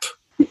trap.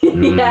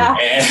 Yeah.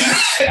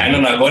 And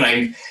I'm not going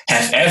to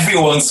have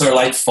everyone sort of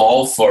like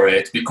fall for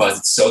it because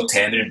it's so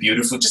tender and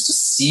beautiful, just to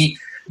see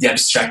the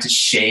abstracted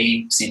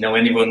shapes, you know,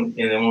 anyone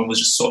was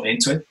just so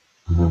into it.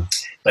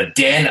 But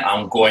then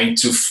I'm going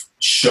to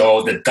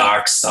show the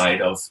dark side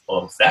of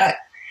that.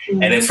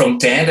 And then from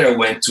tender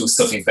went to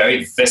something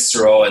very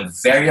visceral and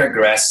very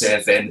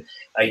aggressive, and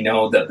I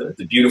know the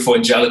beautiful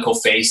angelical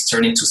face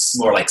turned into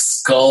more like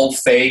skull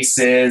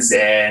faces,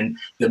 and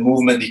the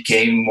movement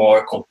became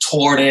more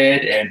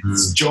contorted and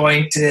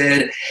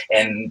disjointed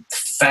and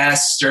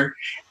faster,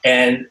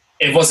 and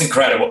it was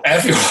incredible.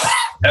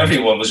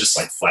 Everyone was just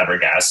like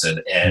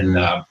flabbergasted, and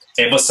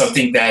it was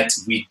something that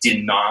we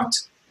did not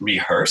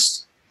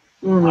rehearse.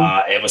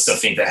 It was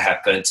something that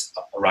happened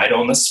right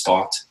on the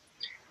spot,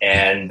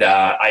 and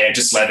I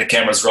just let the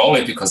cameras roll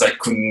it because I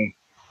couldn't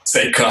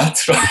say cut.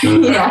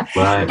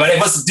 Right? But it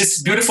was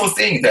this beautiful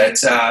thing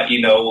that you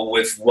know,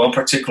 with one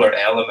particular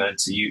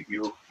element, you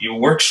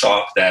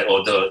workshop that,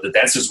 or the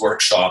dancers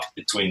workshop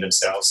between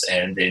themselves,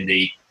 and then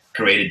they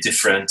created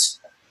different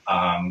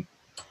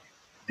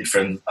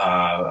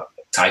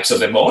types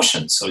of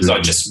emotions. So it's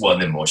not just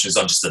one emotion. It's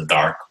not just the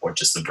dark or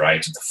just the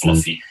bright or the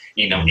fluffy.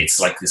 You know, it's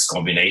like this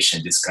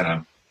combination, this kind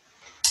of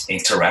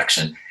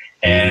interaction.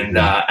 And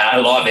I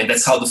love it.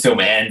 That's how the film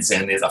ends,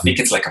 and I think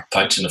it's like a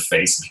punch in the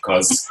face,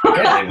 because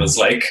again, it was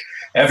like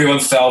everyone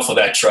fell for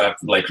that trap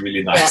like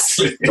really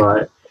nicely.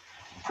 Right.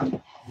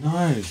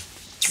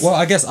 Nice. Well,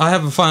 I guess I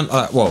have a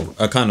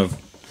kind of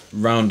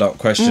round up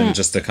question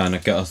just to kind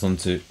of get us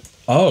onto.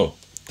 Oh,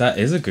 that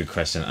is a good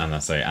question, Anna.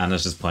 Sorry,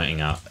 Anna's just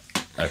pointing out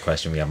a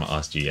question we haven't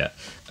asked you yet.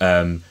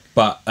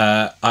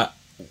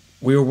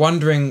 We were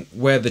wondering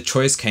where the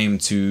choice came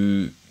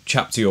to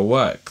chapter your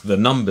work, the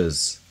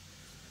numbers.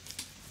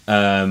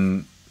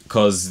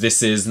 Because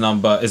this is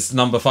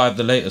number 5,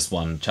 the latest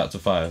one, chapter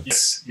 5.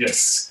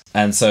 Yes.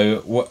 And so,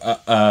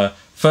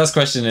 first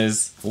question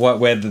is,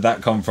 where did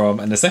that come from?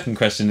 And the second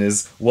question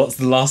is, what's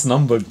the last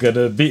number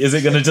gonna be? Is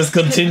it gonna just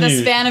continue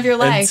the span of your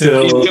life? He's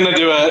gonna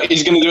do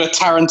a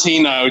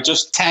Tarantino,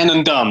 just 10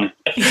 and done.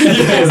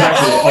 Yeah,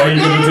 exactly. Are you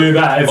gonna do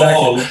that? Exactly.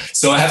 Oh,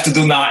 so I have to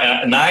do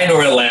 9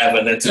 or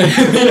 11.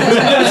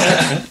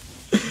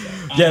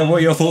 Yeah. What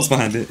are your thoughts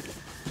behind it?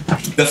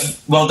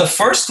 The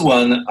first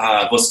one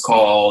was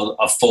called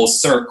A Full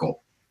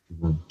Circle,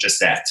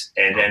 just that.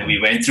 And then we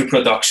went through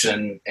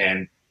production,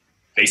 and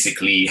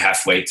basically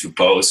halfway through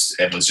post,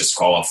 it was just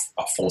called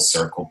a Full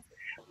Circle.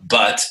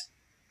 But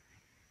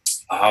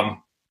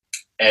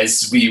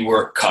as we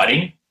were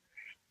cutting,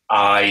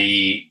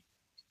 I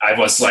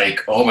was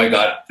like, oh my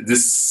God,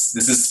 this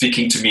is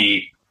speaking to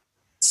me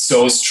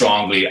so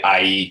strongly.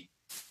 I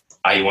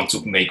want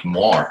to make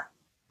more.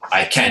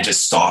 I can't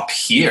just stop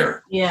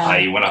here. Yeah.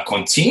 I want to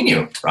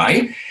continue,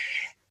 right?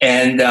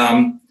 And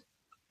then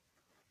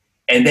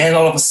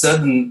all of a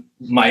sudden,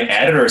 my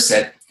editor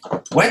said,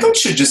 "Why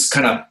don't you just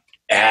kind of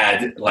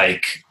add,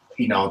 like,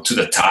 you know, to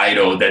the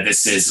title that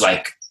this is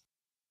like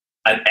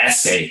an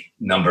essay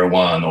number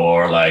 1,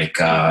 or like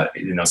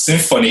you know,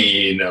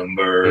 symphony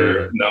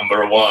number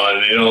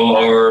 1, you know,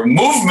 or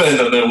movement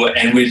of the,"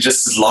 and we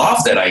just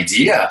loved that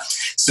idea.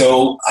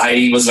 So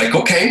I was like,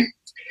 okay.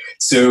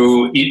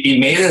 So it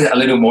made it a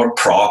little more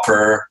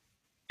proper,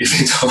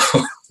 even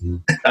though,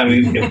 I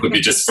mean, it could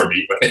be just for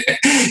me, but it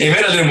made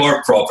it a little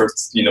more proper,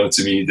 you know,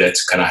 to me, that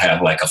kind of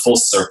have like a full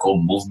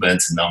circle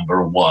movement,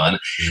 number one.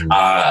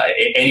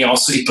 And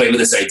he played with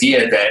this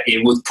idea that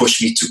it would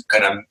push me to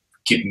kind of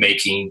keep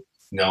making,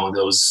 you know,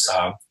 those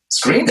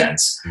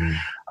Screendance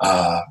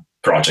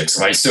projects,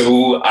 right?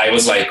 So I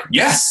was like,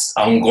 yes,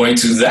 I'm going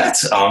to do that.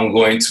 I'm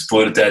going to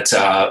put that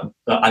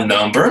a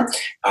number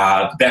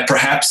that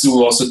perhaps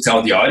will also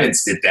tell the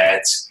audience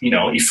that you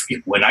know, if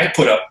when I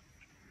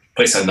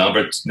place a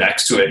number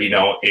next to it, you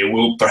know, it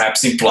will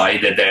perhaps imply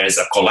that there's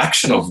a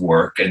collection of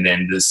work, and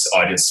then this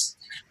audience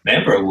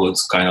member would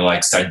kind of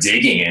like start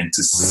digging in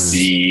to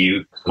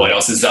see what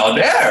else is out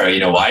there.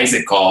 You know, why is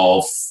it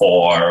called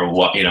for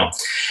what? You know,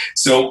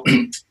 so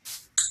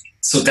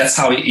that's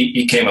how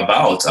it came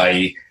about.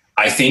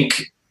 I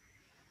think,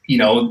 you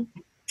know,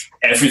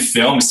 every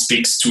film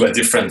speaks to a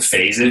different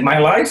phase in my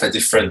life, a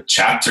different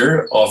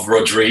chapter of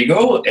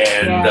Rodrigo,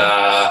 and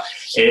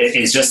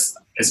it's just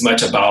as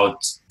much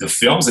about the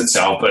films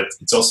itself, but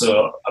it's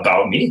also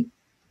about me,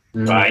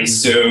 right?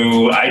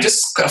 So I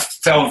just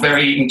felt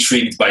very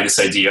intrigued by this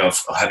idea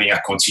of having a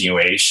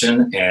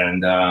continuation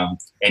and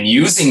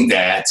using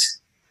that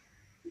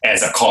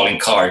as a calling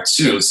card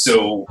too.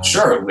 So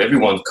sure,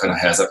 everyone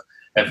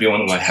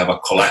might have a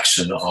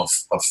collection of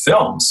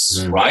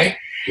films, right?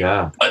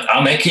 Yeah. But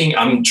I'm making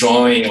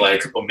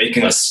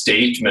a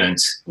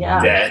statement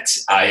that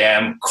I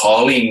am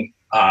calling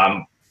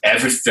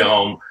every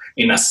film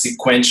in a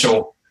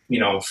sequential, you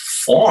know,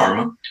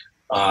 form,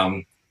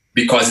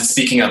 because it's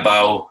speaking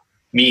about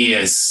me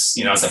as,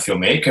 you know, as a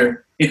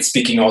filmmaker. It's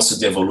speaking also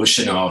the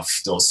evolution of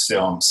those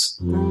films.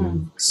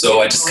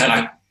 So I just kind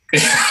of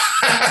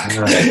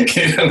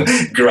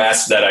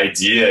grasp that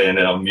idea, and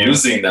I'm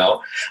using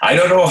now. I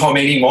don't know how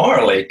many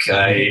more. Like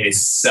they're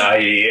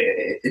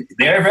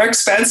very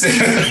expensive.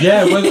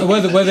 Yeah,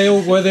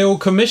 were they all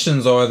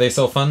commissions, or are they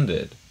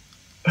self-funded?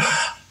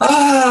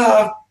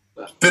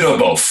 Bit of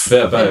both.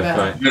 Bit of both,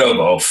 right? Bit of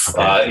both.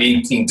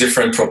 Okay. In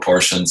different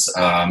proportions.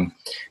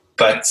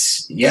 But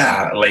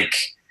yeah, like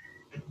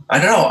I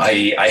don't know.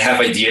 I have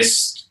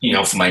ideas, you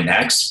know, for my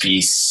next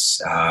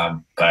piece,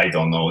 but I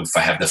don't know if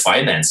I have the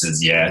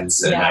finances yet,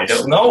 and I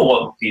don't know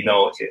what, you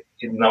know,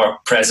 in our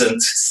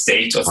present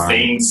state of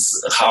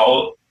things,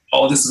 how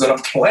all this is going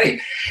to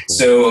play.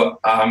 So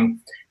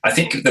I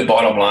think the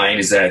bottom line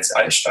is that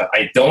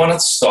I don't want to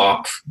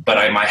stop, but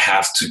I might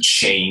have to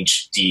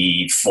change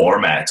the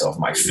format of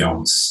my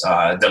films.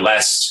 The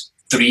last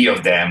 3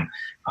 of them,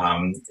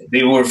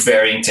 they were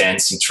very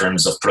intense in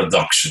terms of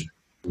production.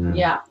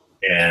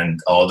 And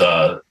all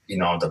the, you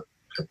know, the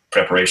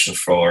preparation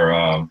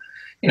for,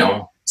 you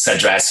know, set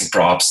dressing,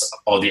 props,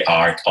 all the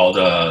art, all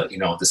the, you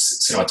know, the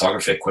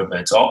cinematography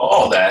equipment,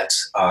 all that,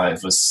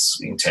 it was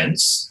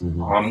intense.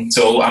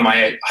 So I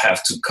might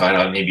have to kind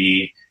of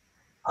maybe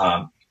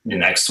the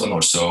next one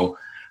or so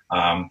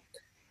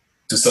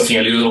do something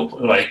a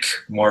little like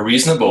more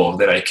reasonable,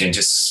 that I can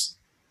just,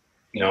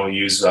 you know,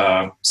 use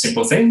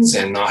simple things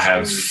and not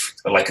have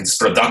like this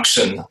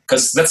production,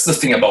 because that's the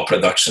thing about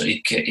production.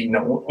 It can, you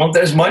know, when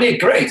there's money,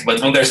 great,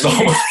 but when there's no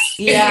money,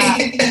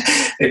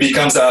 it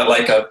becomes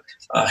like a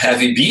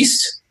heavy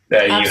beast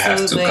that you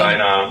have to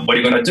kind of, what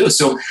are you going to do?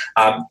 So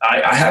I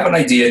have an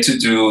idea to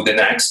do the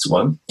next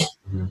one,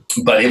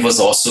 but it was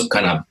also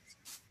kind of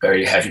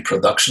very heavy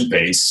production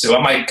based. So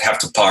I might have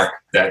to park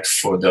that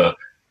for the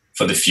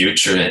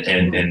future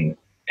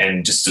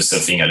and just do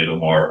something a little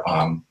more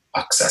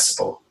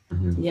accessible.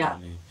 Do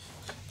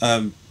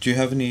you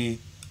have any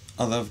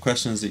other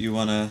questions that you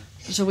want to...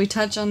 Shall we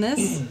touch on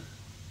this?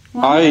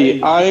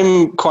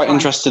 I'm quite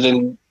interested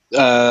in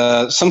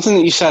something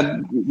that you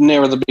said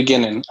near the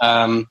beginning.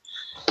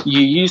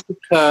 You used the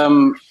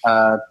term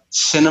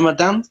cinema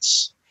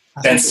dance.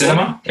 Dance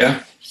cinema,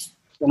 yeah.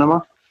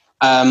 Cinema.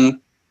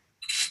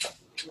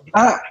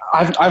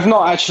 I've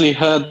not actually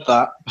heard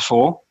that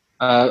before.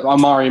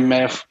 Amari may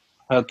have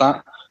heard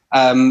that.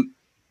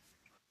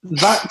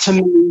 That to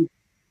me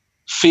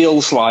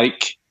feels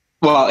like,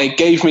 well, it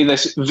gave me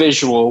this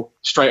visual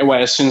straight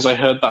away as soon as I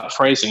heard that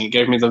phrasing. It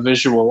gave me the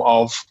visual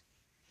of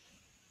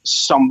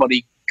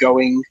somebody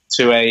going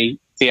to a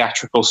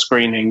theatrical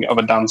screening of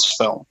a dance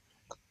film.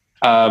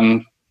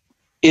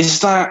 Is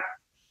that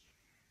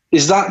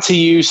to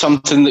you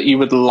something that you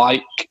would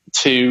like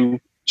to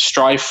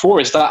strive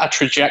for? Is that a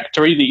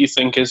trajectory that you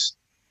think is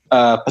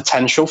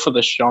potential for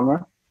this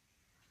genre?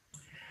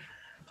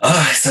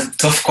 It's a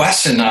tough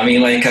question. I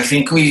mean, like, I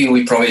think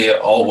we probably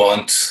all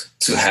want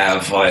to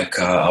have like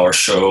our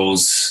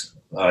shows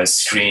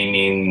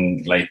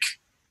screening like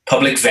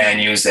public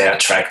venues that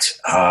attract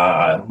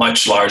a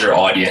much larger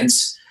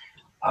audience.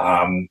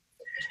 But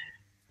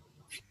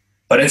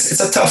it's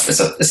a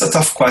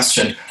tough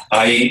question.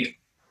 I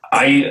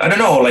don't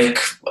know. Like,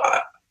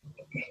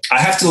 I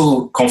have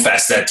to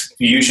confess that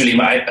usually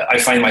I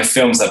find my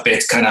films a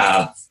bit kind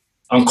of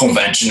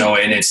unconventional,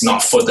 and it's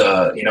not for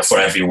the, you know, for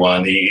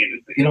everyone.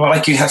 You know,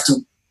 like you have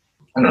to,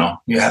 I don't know,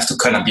 you have to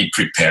kind of be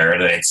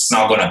prepared. It's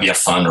not going to be a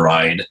fun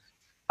ride.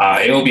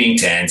 It will be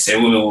intense.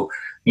 It will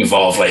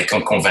involve like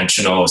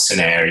unconventional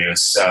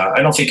scenarios.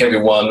 I don't think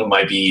everyone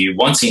might be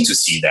wanting to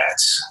see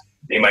that.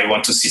 They might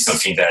want to see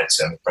something that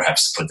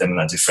perhaps put them in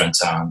a different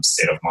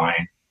state of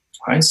mind.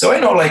 Right? So I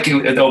know like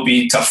it'll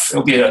be tough.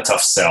 It'll be a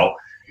tough sell.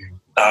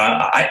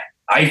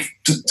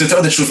 To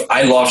tell the truth,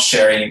 I love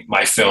sharing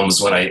my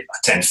films when I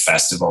attend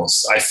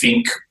festivals. I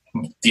think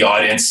the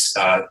audience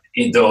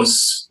in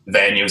those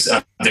venues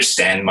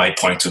understand my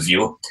point of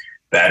view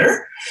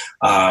better,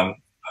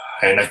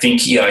 and I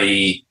think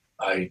I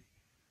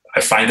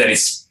find that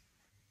it's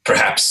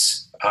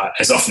perhaps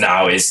as of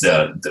now is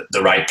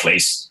the right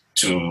place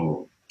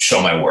to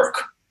show my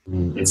work.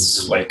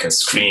 It's like a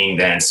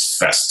Screendance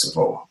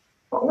festival.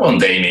 One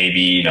day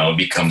maybe it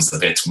becomes a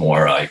bit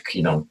more like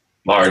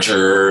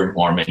larger,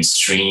 more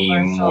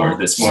mainstream, or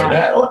this, more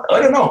that.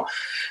 I don't know,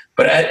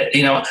 but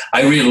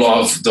I really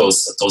love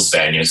those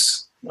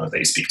venues.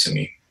 They speak to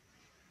me,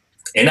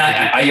 and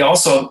I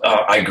also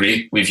I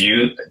agree with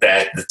you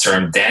that the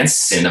term dance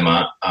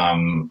cinema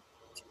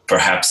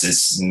perhaps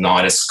is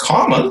not as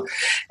common.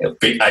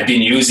 I've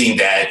been using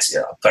that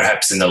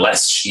perhaps in the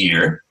last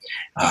year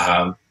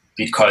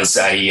because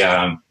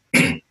I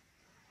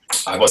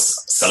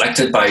was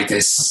selected by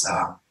this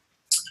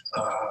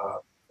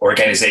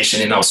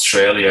organization in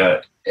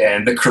Australia,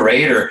 and the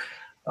curator,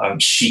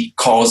 she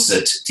calls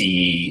it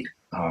the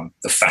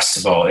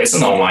festival. It's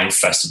an online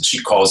festival. She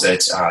calls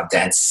it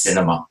Dance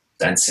Cinema.org.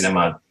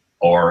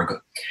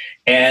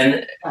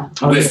 And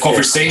with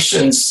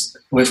conversations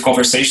with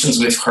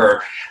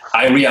her,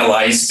 I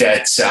realized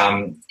that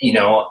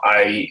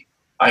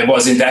I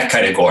was in that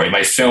category.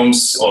 My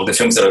films, or the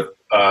films that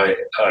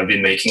I've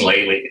been making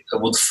lately,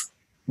 would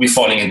be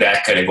falling in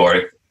that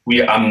category.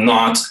 I'm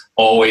not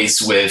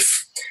always with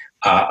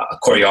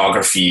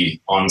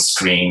choreography on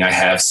screen. I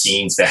have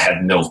scenes that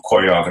have no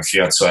choreography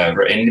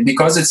whatsoever, and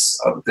because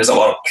there's a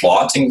lot of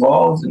plot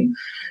involved and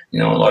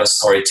a lot of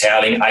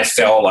storytelling, I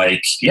felt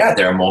like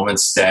there are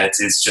moments that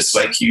it's just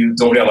like you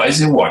don't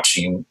realize you're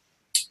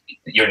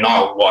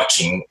not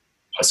watching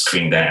a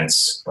screen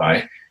dance,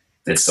 right?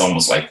 It's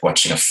almost like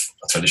watching a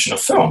traditional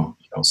film.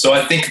 So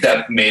I think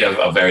that made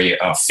a very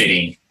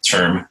fitting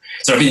term.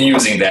 So I've been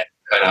using that.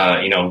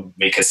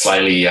 Make it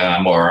slightly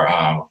more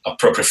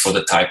appropriate for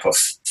the type of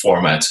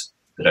format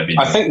that I've been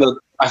doing.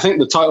 I think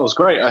the title is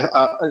great.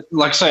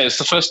 Like I say, it's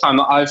the first time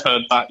that I've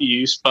heard that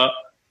used, but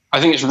I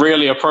think it's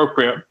really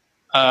appropriate,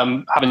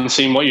 having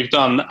seen what you've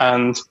done,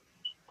 and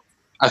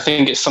I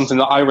think it's something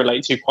that I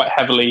relate to quite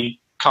heavily,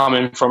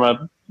 coming from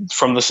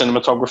the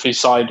cinematography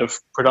side of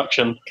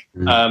production.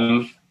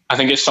 I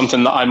think it's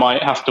something that I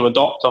might have to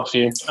adopt off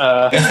you.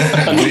 And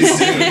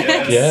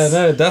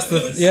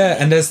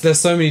there's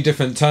so many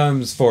different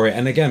terms for it.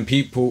 And again,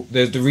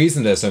 the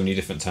reason there's so many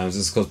different terms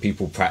is because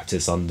people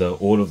practice under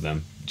all of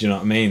them. Do you know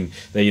what I mean?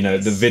 The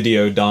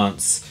video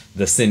dance,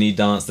 the cine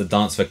dance, the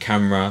dance for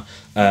camera.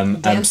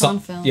 Dance on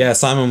film. Yeah,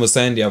 Simon was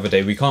saying the other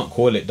day, we can't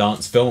call it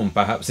dance film,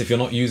 perhaps, if you're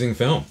not using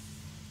film.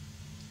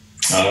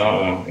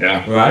 Oh,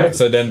 yeah. Right?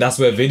 So then that's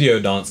where video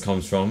dance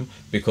comes from,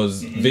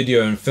 because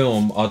video and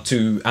film are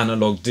two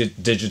analog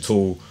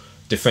digital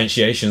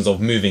differentiations of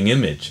moving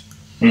image.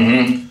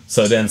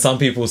 So then some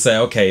people say,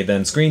 okay,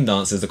 then screen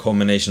dance is a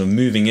combination of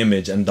moving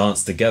image and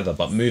dance together,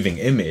 but moving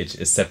image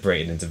is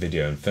separated into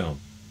video and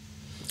film.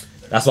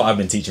 That's what I've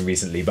been teaching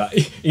recently, but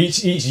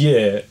each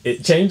year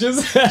it changes.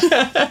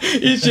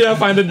 Each year I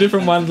find a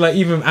different one. Like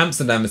even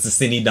Amsterdam is the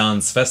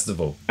Screen.Dance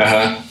festival.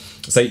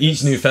 So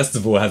each new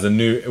festival has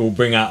it will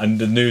bring out a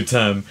new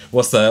term.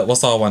 What's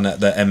our one at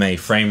the MA?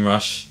 Frame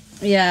rush.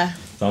 Yeah.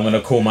 So I'm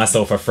gonna call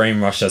myself a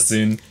frame rusher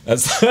soon.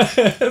 Nice.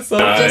 Just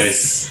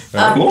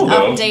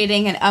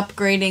updating and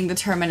upgrading the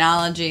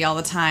terminology all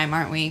the time,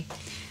 aren't we?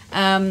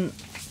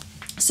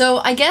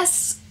 So I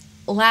guess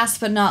last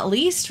but not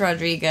least,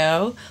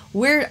 Rodrigo,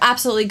 we're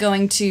absolutely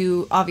going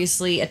to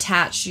obviously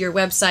attach your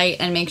website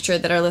and make sure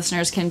that our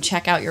listeners can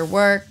check out your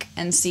work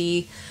and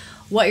see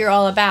what you're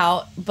all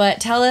about. But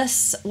tell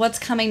us what's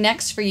coming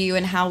next for you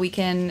and how we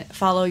can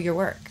follow your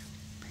work.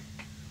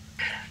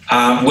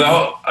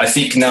 Well, I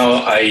think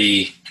now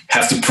I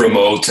have to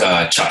promote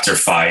Chapter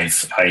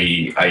 5.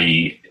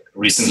 I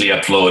recently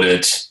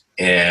uploaded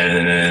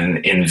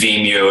in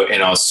Vimeo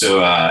and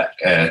also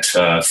at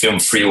Film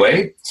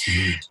Freeway.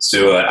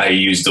 So I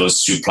use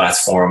those two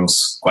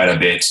platforms quite a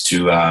bit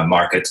to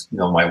market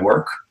my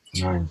work.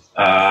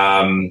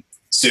 Nice.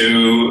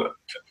 So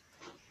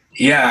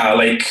yeah,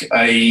 like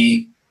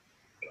I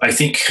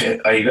think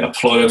I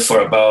uploaded for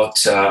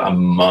about a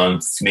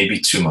month, maybe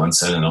 2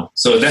 months, I don't know.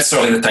 So that's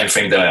really the time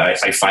frame that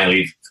I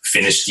finally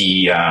finished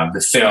the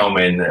film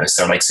and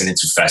start like sending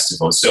to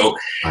festivals. So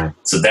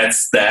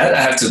that's that.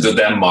 I have to do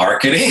that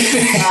marketing,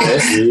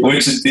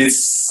 which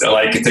is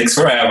like it takes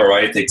forever,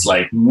 right? It takes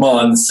like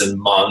months and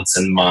months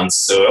and months.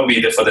 So it'll be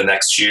there for the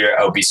next year.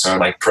 I'll be sort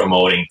of like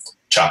promoting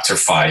Chapter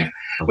 5,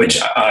 which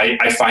I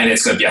find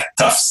it's going to be a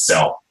tough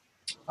sell.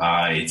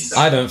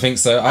 I don't think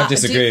so. I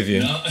disagree with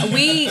you.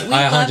 We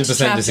I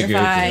 100% disagree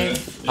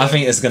with you. I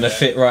think it's going to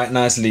fit right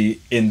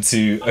nicely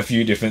into a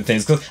few different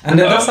things. And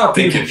that's how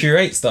people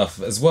curate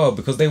stuff as well,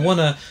 because they want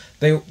to,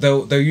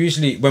 they'll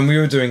usually, when we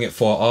were doing it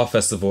for our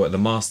festival at the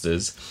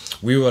Masters,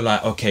 we were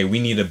like, okay, we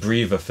need a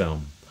breather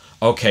film.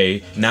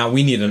 Okay, now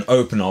we need an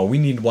opener. We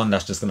need one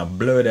that's just going to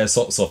blow their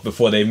socks off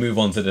before they move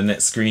on to the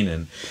next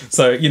screening.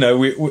 So, you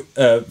know,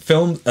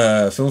 film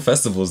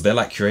festivals, they're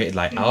like curated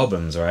like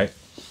albums, right?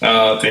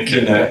 Oh, thank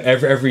you. You know,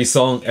 every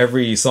song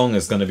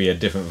is going to be a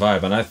different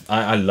vibe, and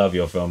I love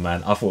your film,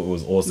 man. I thought it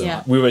was awesome.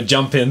 Yeah. We were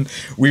jumping,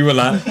 we were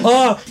like,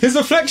 oh, his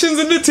reflections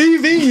in the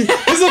TV,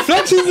 his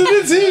reflections in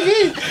the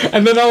TV,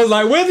 and then I was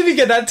like, where did he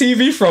get that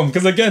TV from?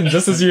 Because again,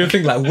 just as you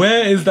think, like,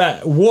 where is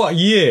that? What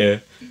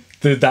year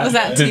did that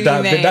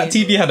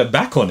TV had a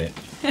back on it?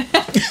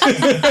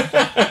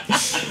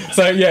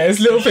 So yeah, it's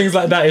little things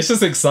like that. It's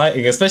just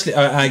exciting, especially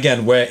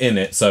again, we're in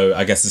it, so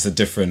I guess it's a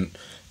different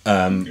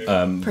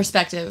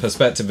perspective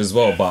as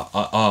well, but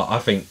I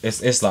think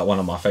it's like one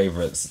of my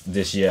favorites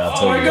this year.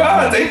 Oh my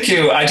god, thank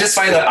you. I just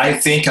find that I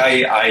think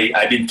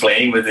I've been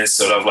playing with this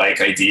sort of like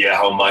idea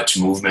how much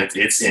movement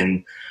it's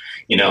in,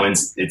 you know, and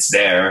it's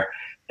there,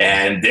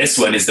 and this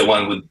one is the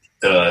one with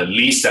the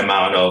least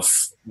amount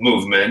of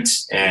movement,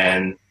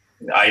 and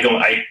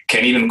I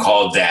can't even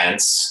call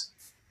dance.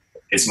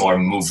 It's more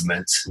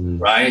movement,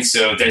 right?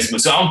 So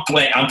I'm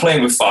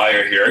playing with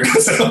fire here.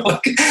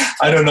 Like,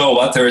 I don't know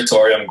what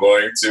territory I'm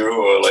going to,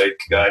 or like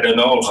I don't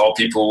know how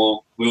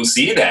people will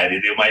see that.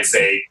 They might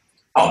say,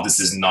 "Oh,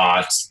 this is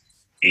not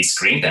a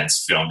screen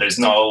dance film. There's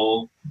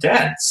no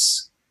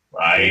dance,"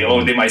 right?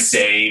 Or they might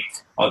say,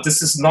 "Oh,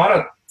 this is not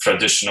a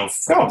traditional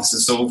film. This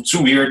is so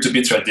too weird to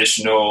be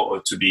traditional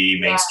or to be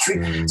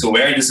mainstream." So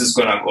where this is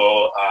gonna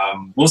go,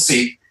 we'll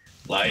see.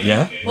 Like,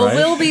 yeah, well, right?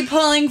 We'll be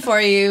pulling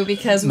for you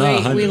because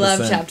we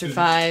love Chapter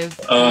 5.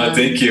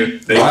 Thank you.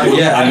 Thank you.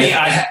 Yeah, I mean,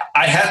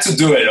 I had to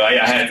do it. Right?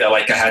 I had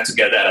to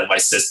get that out of my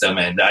system,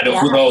 and I don't.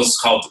 Who knows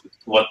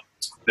what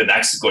the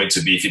next is going to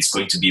be? If it's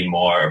going to be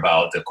more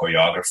about the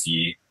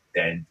choreography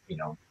than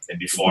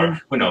before.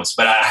 Who knows?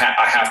 But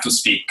I have to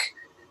speak,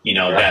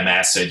 that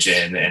message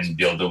and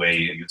build the way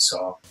you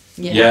saw.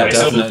 Yeah,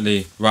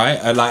 definitely.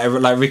 Right?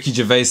 Like Ricky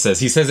Gervais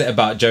says. He says it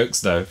about jokes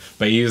though,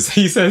 but he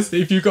says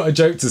if you've got a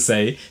joke to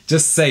say,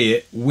 just say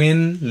it,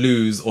 win,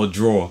 lose or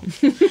draw.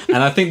 And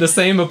I think the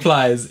same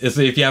applies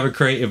if you have a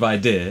creative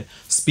idea,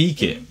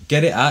 speak it,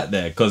 get it out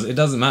there, because it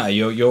doesn't matter.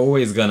 You're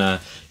always gonna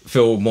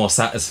feel more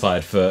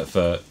satisfied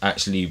for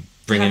actually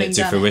bringing it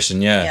to fruition,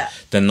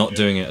 than not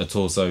doing it at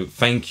all. So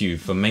thank you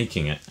for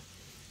making it.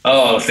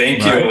 Oh,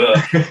 thank you.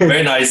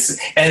 Very nice.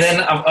 And then,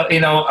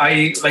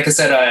 like I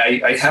said,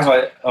 I have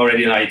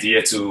already an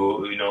idea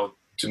to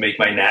make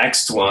my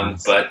next one,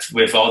 but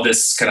with all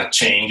this kind of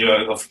change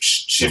of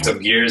shift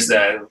of gears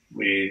that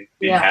we've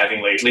been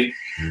having lately,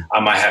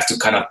 I might have to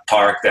kind of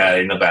park that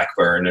in the back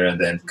burner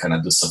and then kind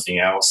of do something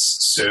else.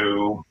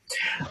 So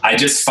I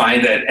just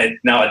find that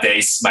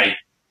nowadays my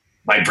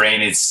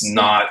brain is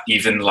not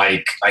even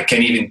like, I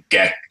can't even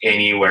get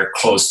anywhere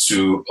close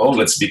to,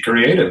 let's be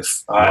creative.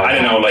 I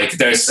don't know, like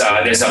it's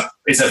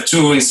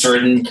too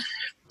uncertain.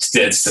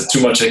 There's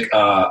too much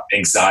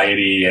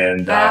anxiety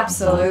and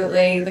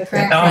absolutely.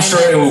 I'm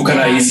sure it will kind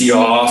of ease you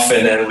off,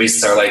 and then we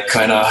start like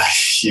kind of,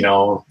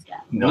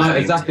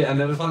 exactly. And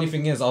then the funny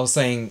thing is, I was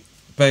saying,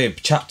 babe,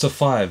 Chapter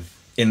 5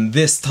 in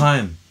this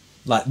time,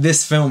 like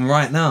this film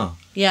right now.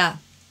 Yeah.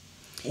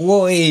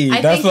 Whoa,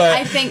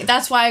 I think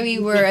that's why we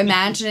were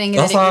imagining.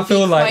 That's how I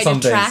feel like some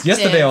days. Attractive.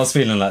 Yesterday I was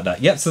feeling like that.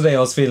 Yesterday I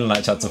was feeling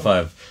like Chapter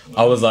 5.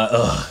 I was like,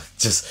 ugh,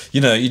 just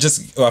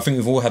I think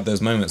we've all had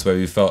those moments where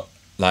we felt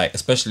like,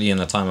 especially in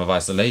a time of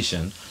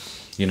isolation,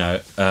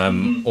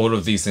 all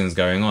of these things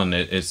going on.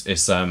 It's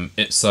just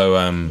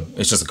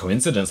a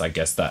coincidence, I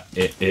guess, that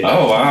it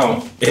oh wow!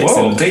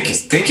 Whoa, thank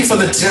you for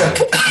the tip.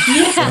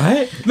 Yeah,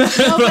 right? No,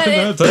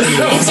 but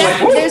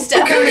there's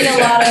definitely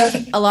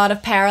a lot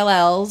of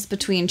parallels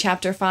between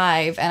Chapter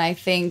 5 and I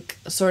think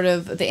sort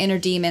of the inner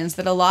demons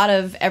that a lot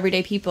of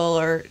everyday people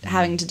are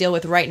having to deal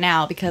with right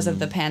now because of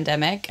the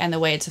pandemic and the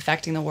way it's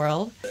affecting the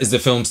world. Is the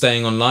film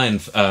staying online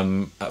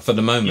for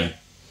the moment?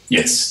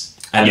 Yes.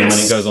 And then when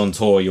it goes on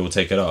tour, you'll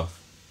take it off.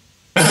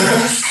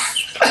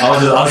 I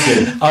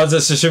was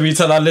just asking. Should we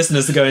tell our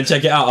listeners to go and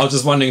check it out? I was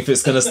just wondering if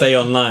it's going to stay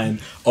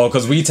online, or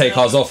because we take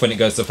ours off when it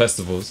goes to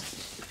festivals.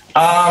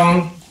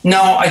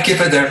 No, I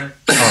keep it there.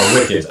 Oh,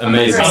 wicked,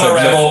 amazing!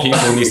 So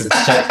people need to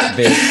check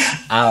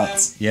this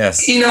out.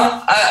 Yes.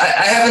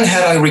 I haven't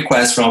had a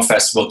request from a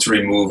festival to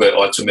remove it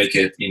or to make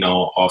it,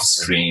 off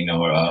screen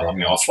or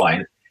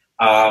offline.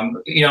 I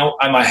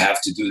might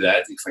have to do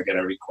that if I get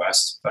a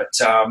request. But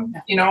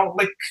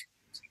like,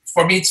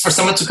 for me, for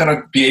someone to kind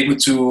of be able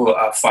to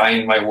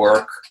find my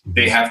work,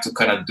 they have to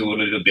kind of do a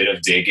little bit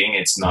of digging.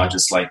 It's not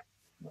just like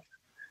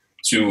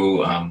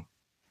too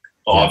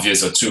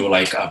obvious or too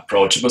like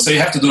approachable. So you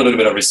have to do a little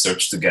bit of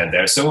research to get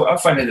there. So I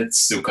find that it's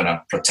still kind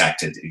of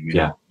protected,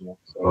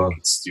 so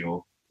it's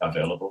still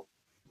available.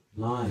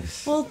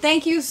 Nice. Well,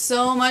 thank you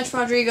so much,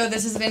 Rodrigo.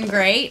 This has been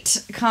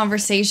great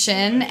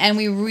conversation, and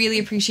we really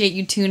appreciate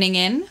you tuning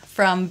in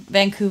from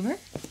Vancouver.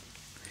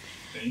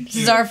 This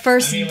is our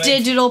first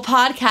digital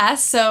podcast,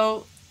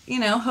 so, you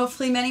know,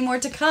 hopefully many more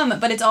to come.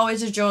 But it's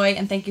always a joy,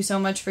 and thank you so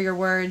much for your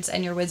words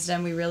and your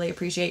wisdom. We really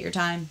appreciate your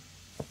time.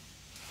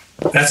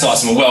 That's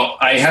awesome. Well,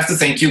 I have to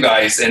thank you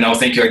guys, and I'll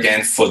thank you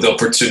again for the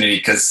opportunity,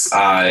 because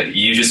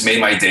you just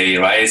made my day,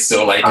 right?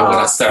 So like I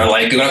want to start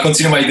I'm gonna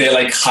continue my day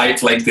like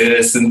hype like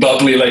this and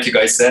bubbly like you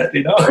guys said,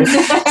 you know.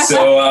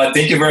 So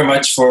thank you very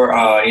much for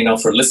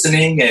for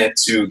listening and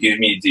to give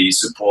me the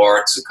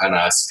support to kind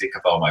of speak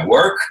about my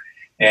work.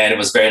 And it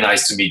was very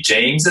nice to meet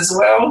James as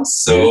well.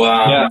 So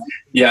I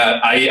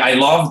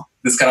love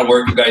this kind of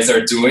work you guys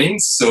are doing.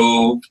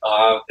 So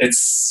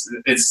it's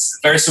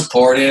very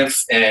supportive,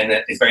 and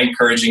it's very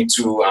encouraging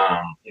to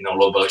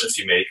low budget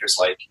filmmakers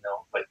like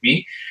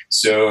me.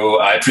 So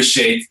I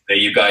appreciate that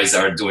you guys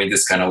are doing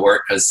this kind of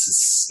work,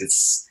 because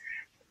it's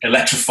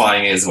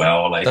electrifying as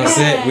well. Like that's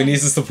it. We need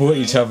to support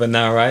each other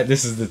now, right?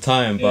 This is the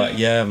time. But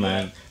yeah,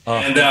 man. Oh.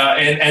 And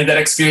that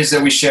experience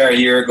that we shared a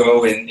year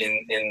ago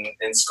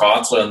in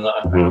Scotland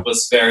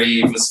was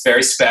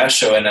very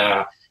special. And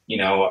I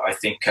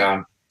think.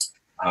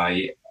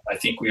 I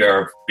think we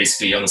are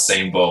basically on the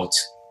same boat,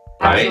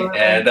 right? Absolutely.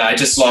 And I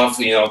just love,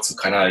 to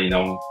kind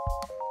of,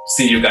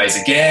 see you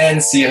guys again,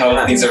 see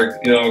how things are,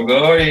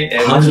 going.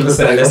 And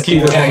 100%. Let's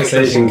keep the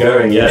conversation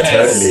going. Yeah,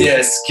 totally.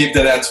 Yes, keep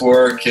the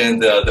network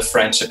and the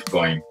friendship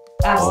going.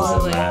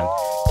 Absolutely. Awesome, man.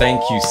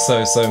 Thank you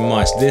so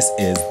much. This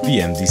is the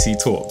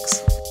MDC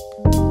Talks.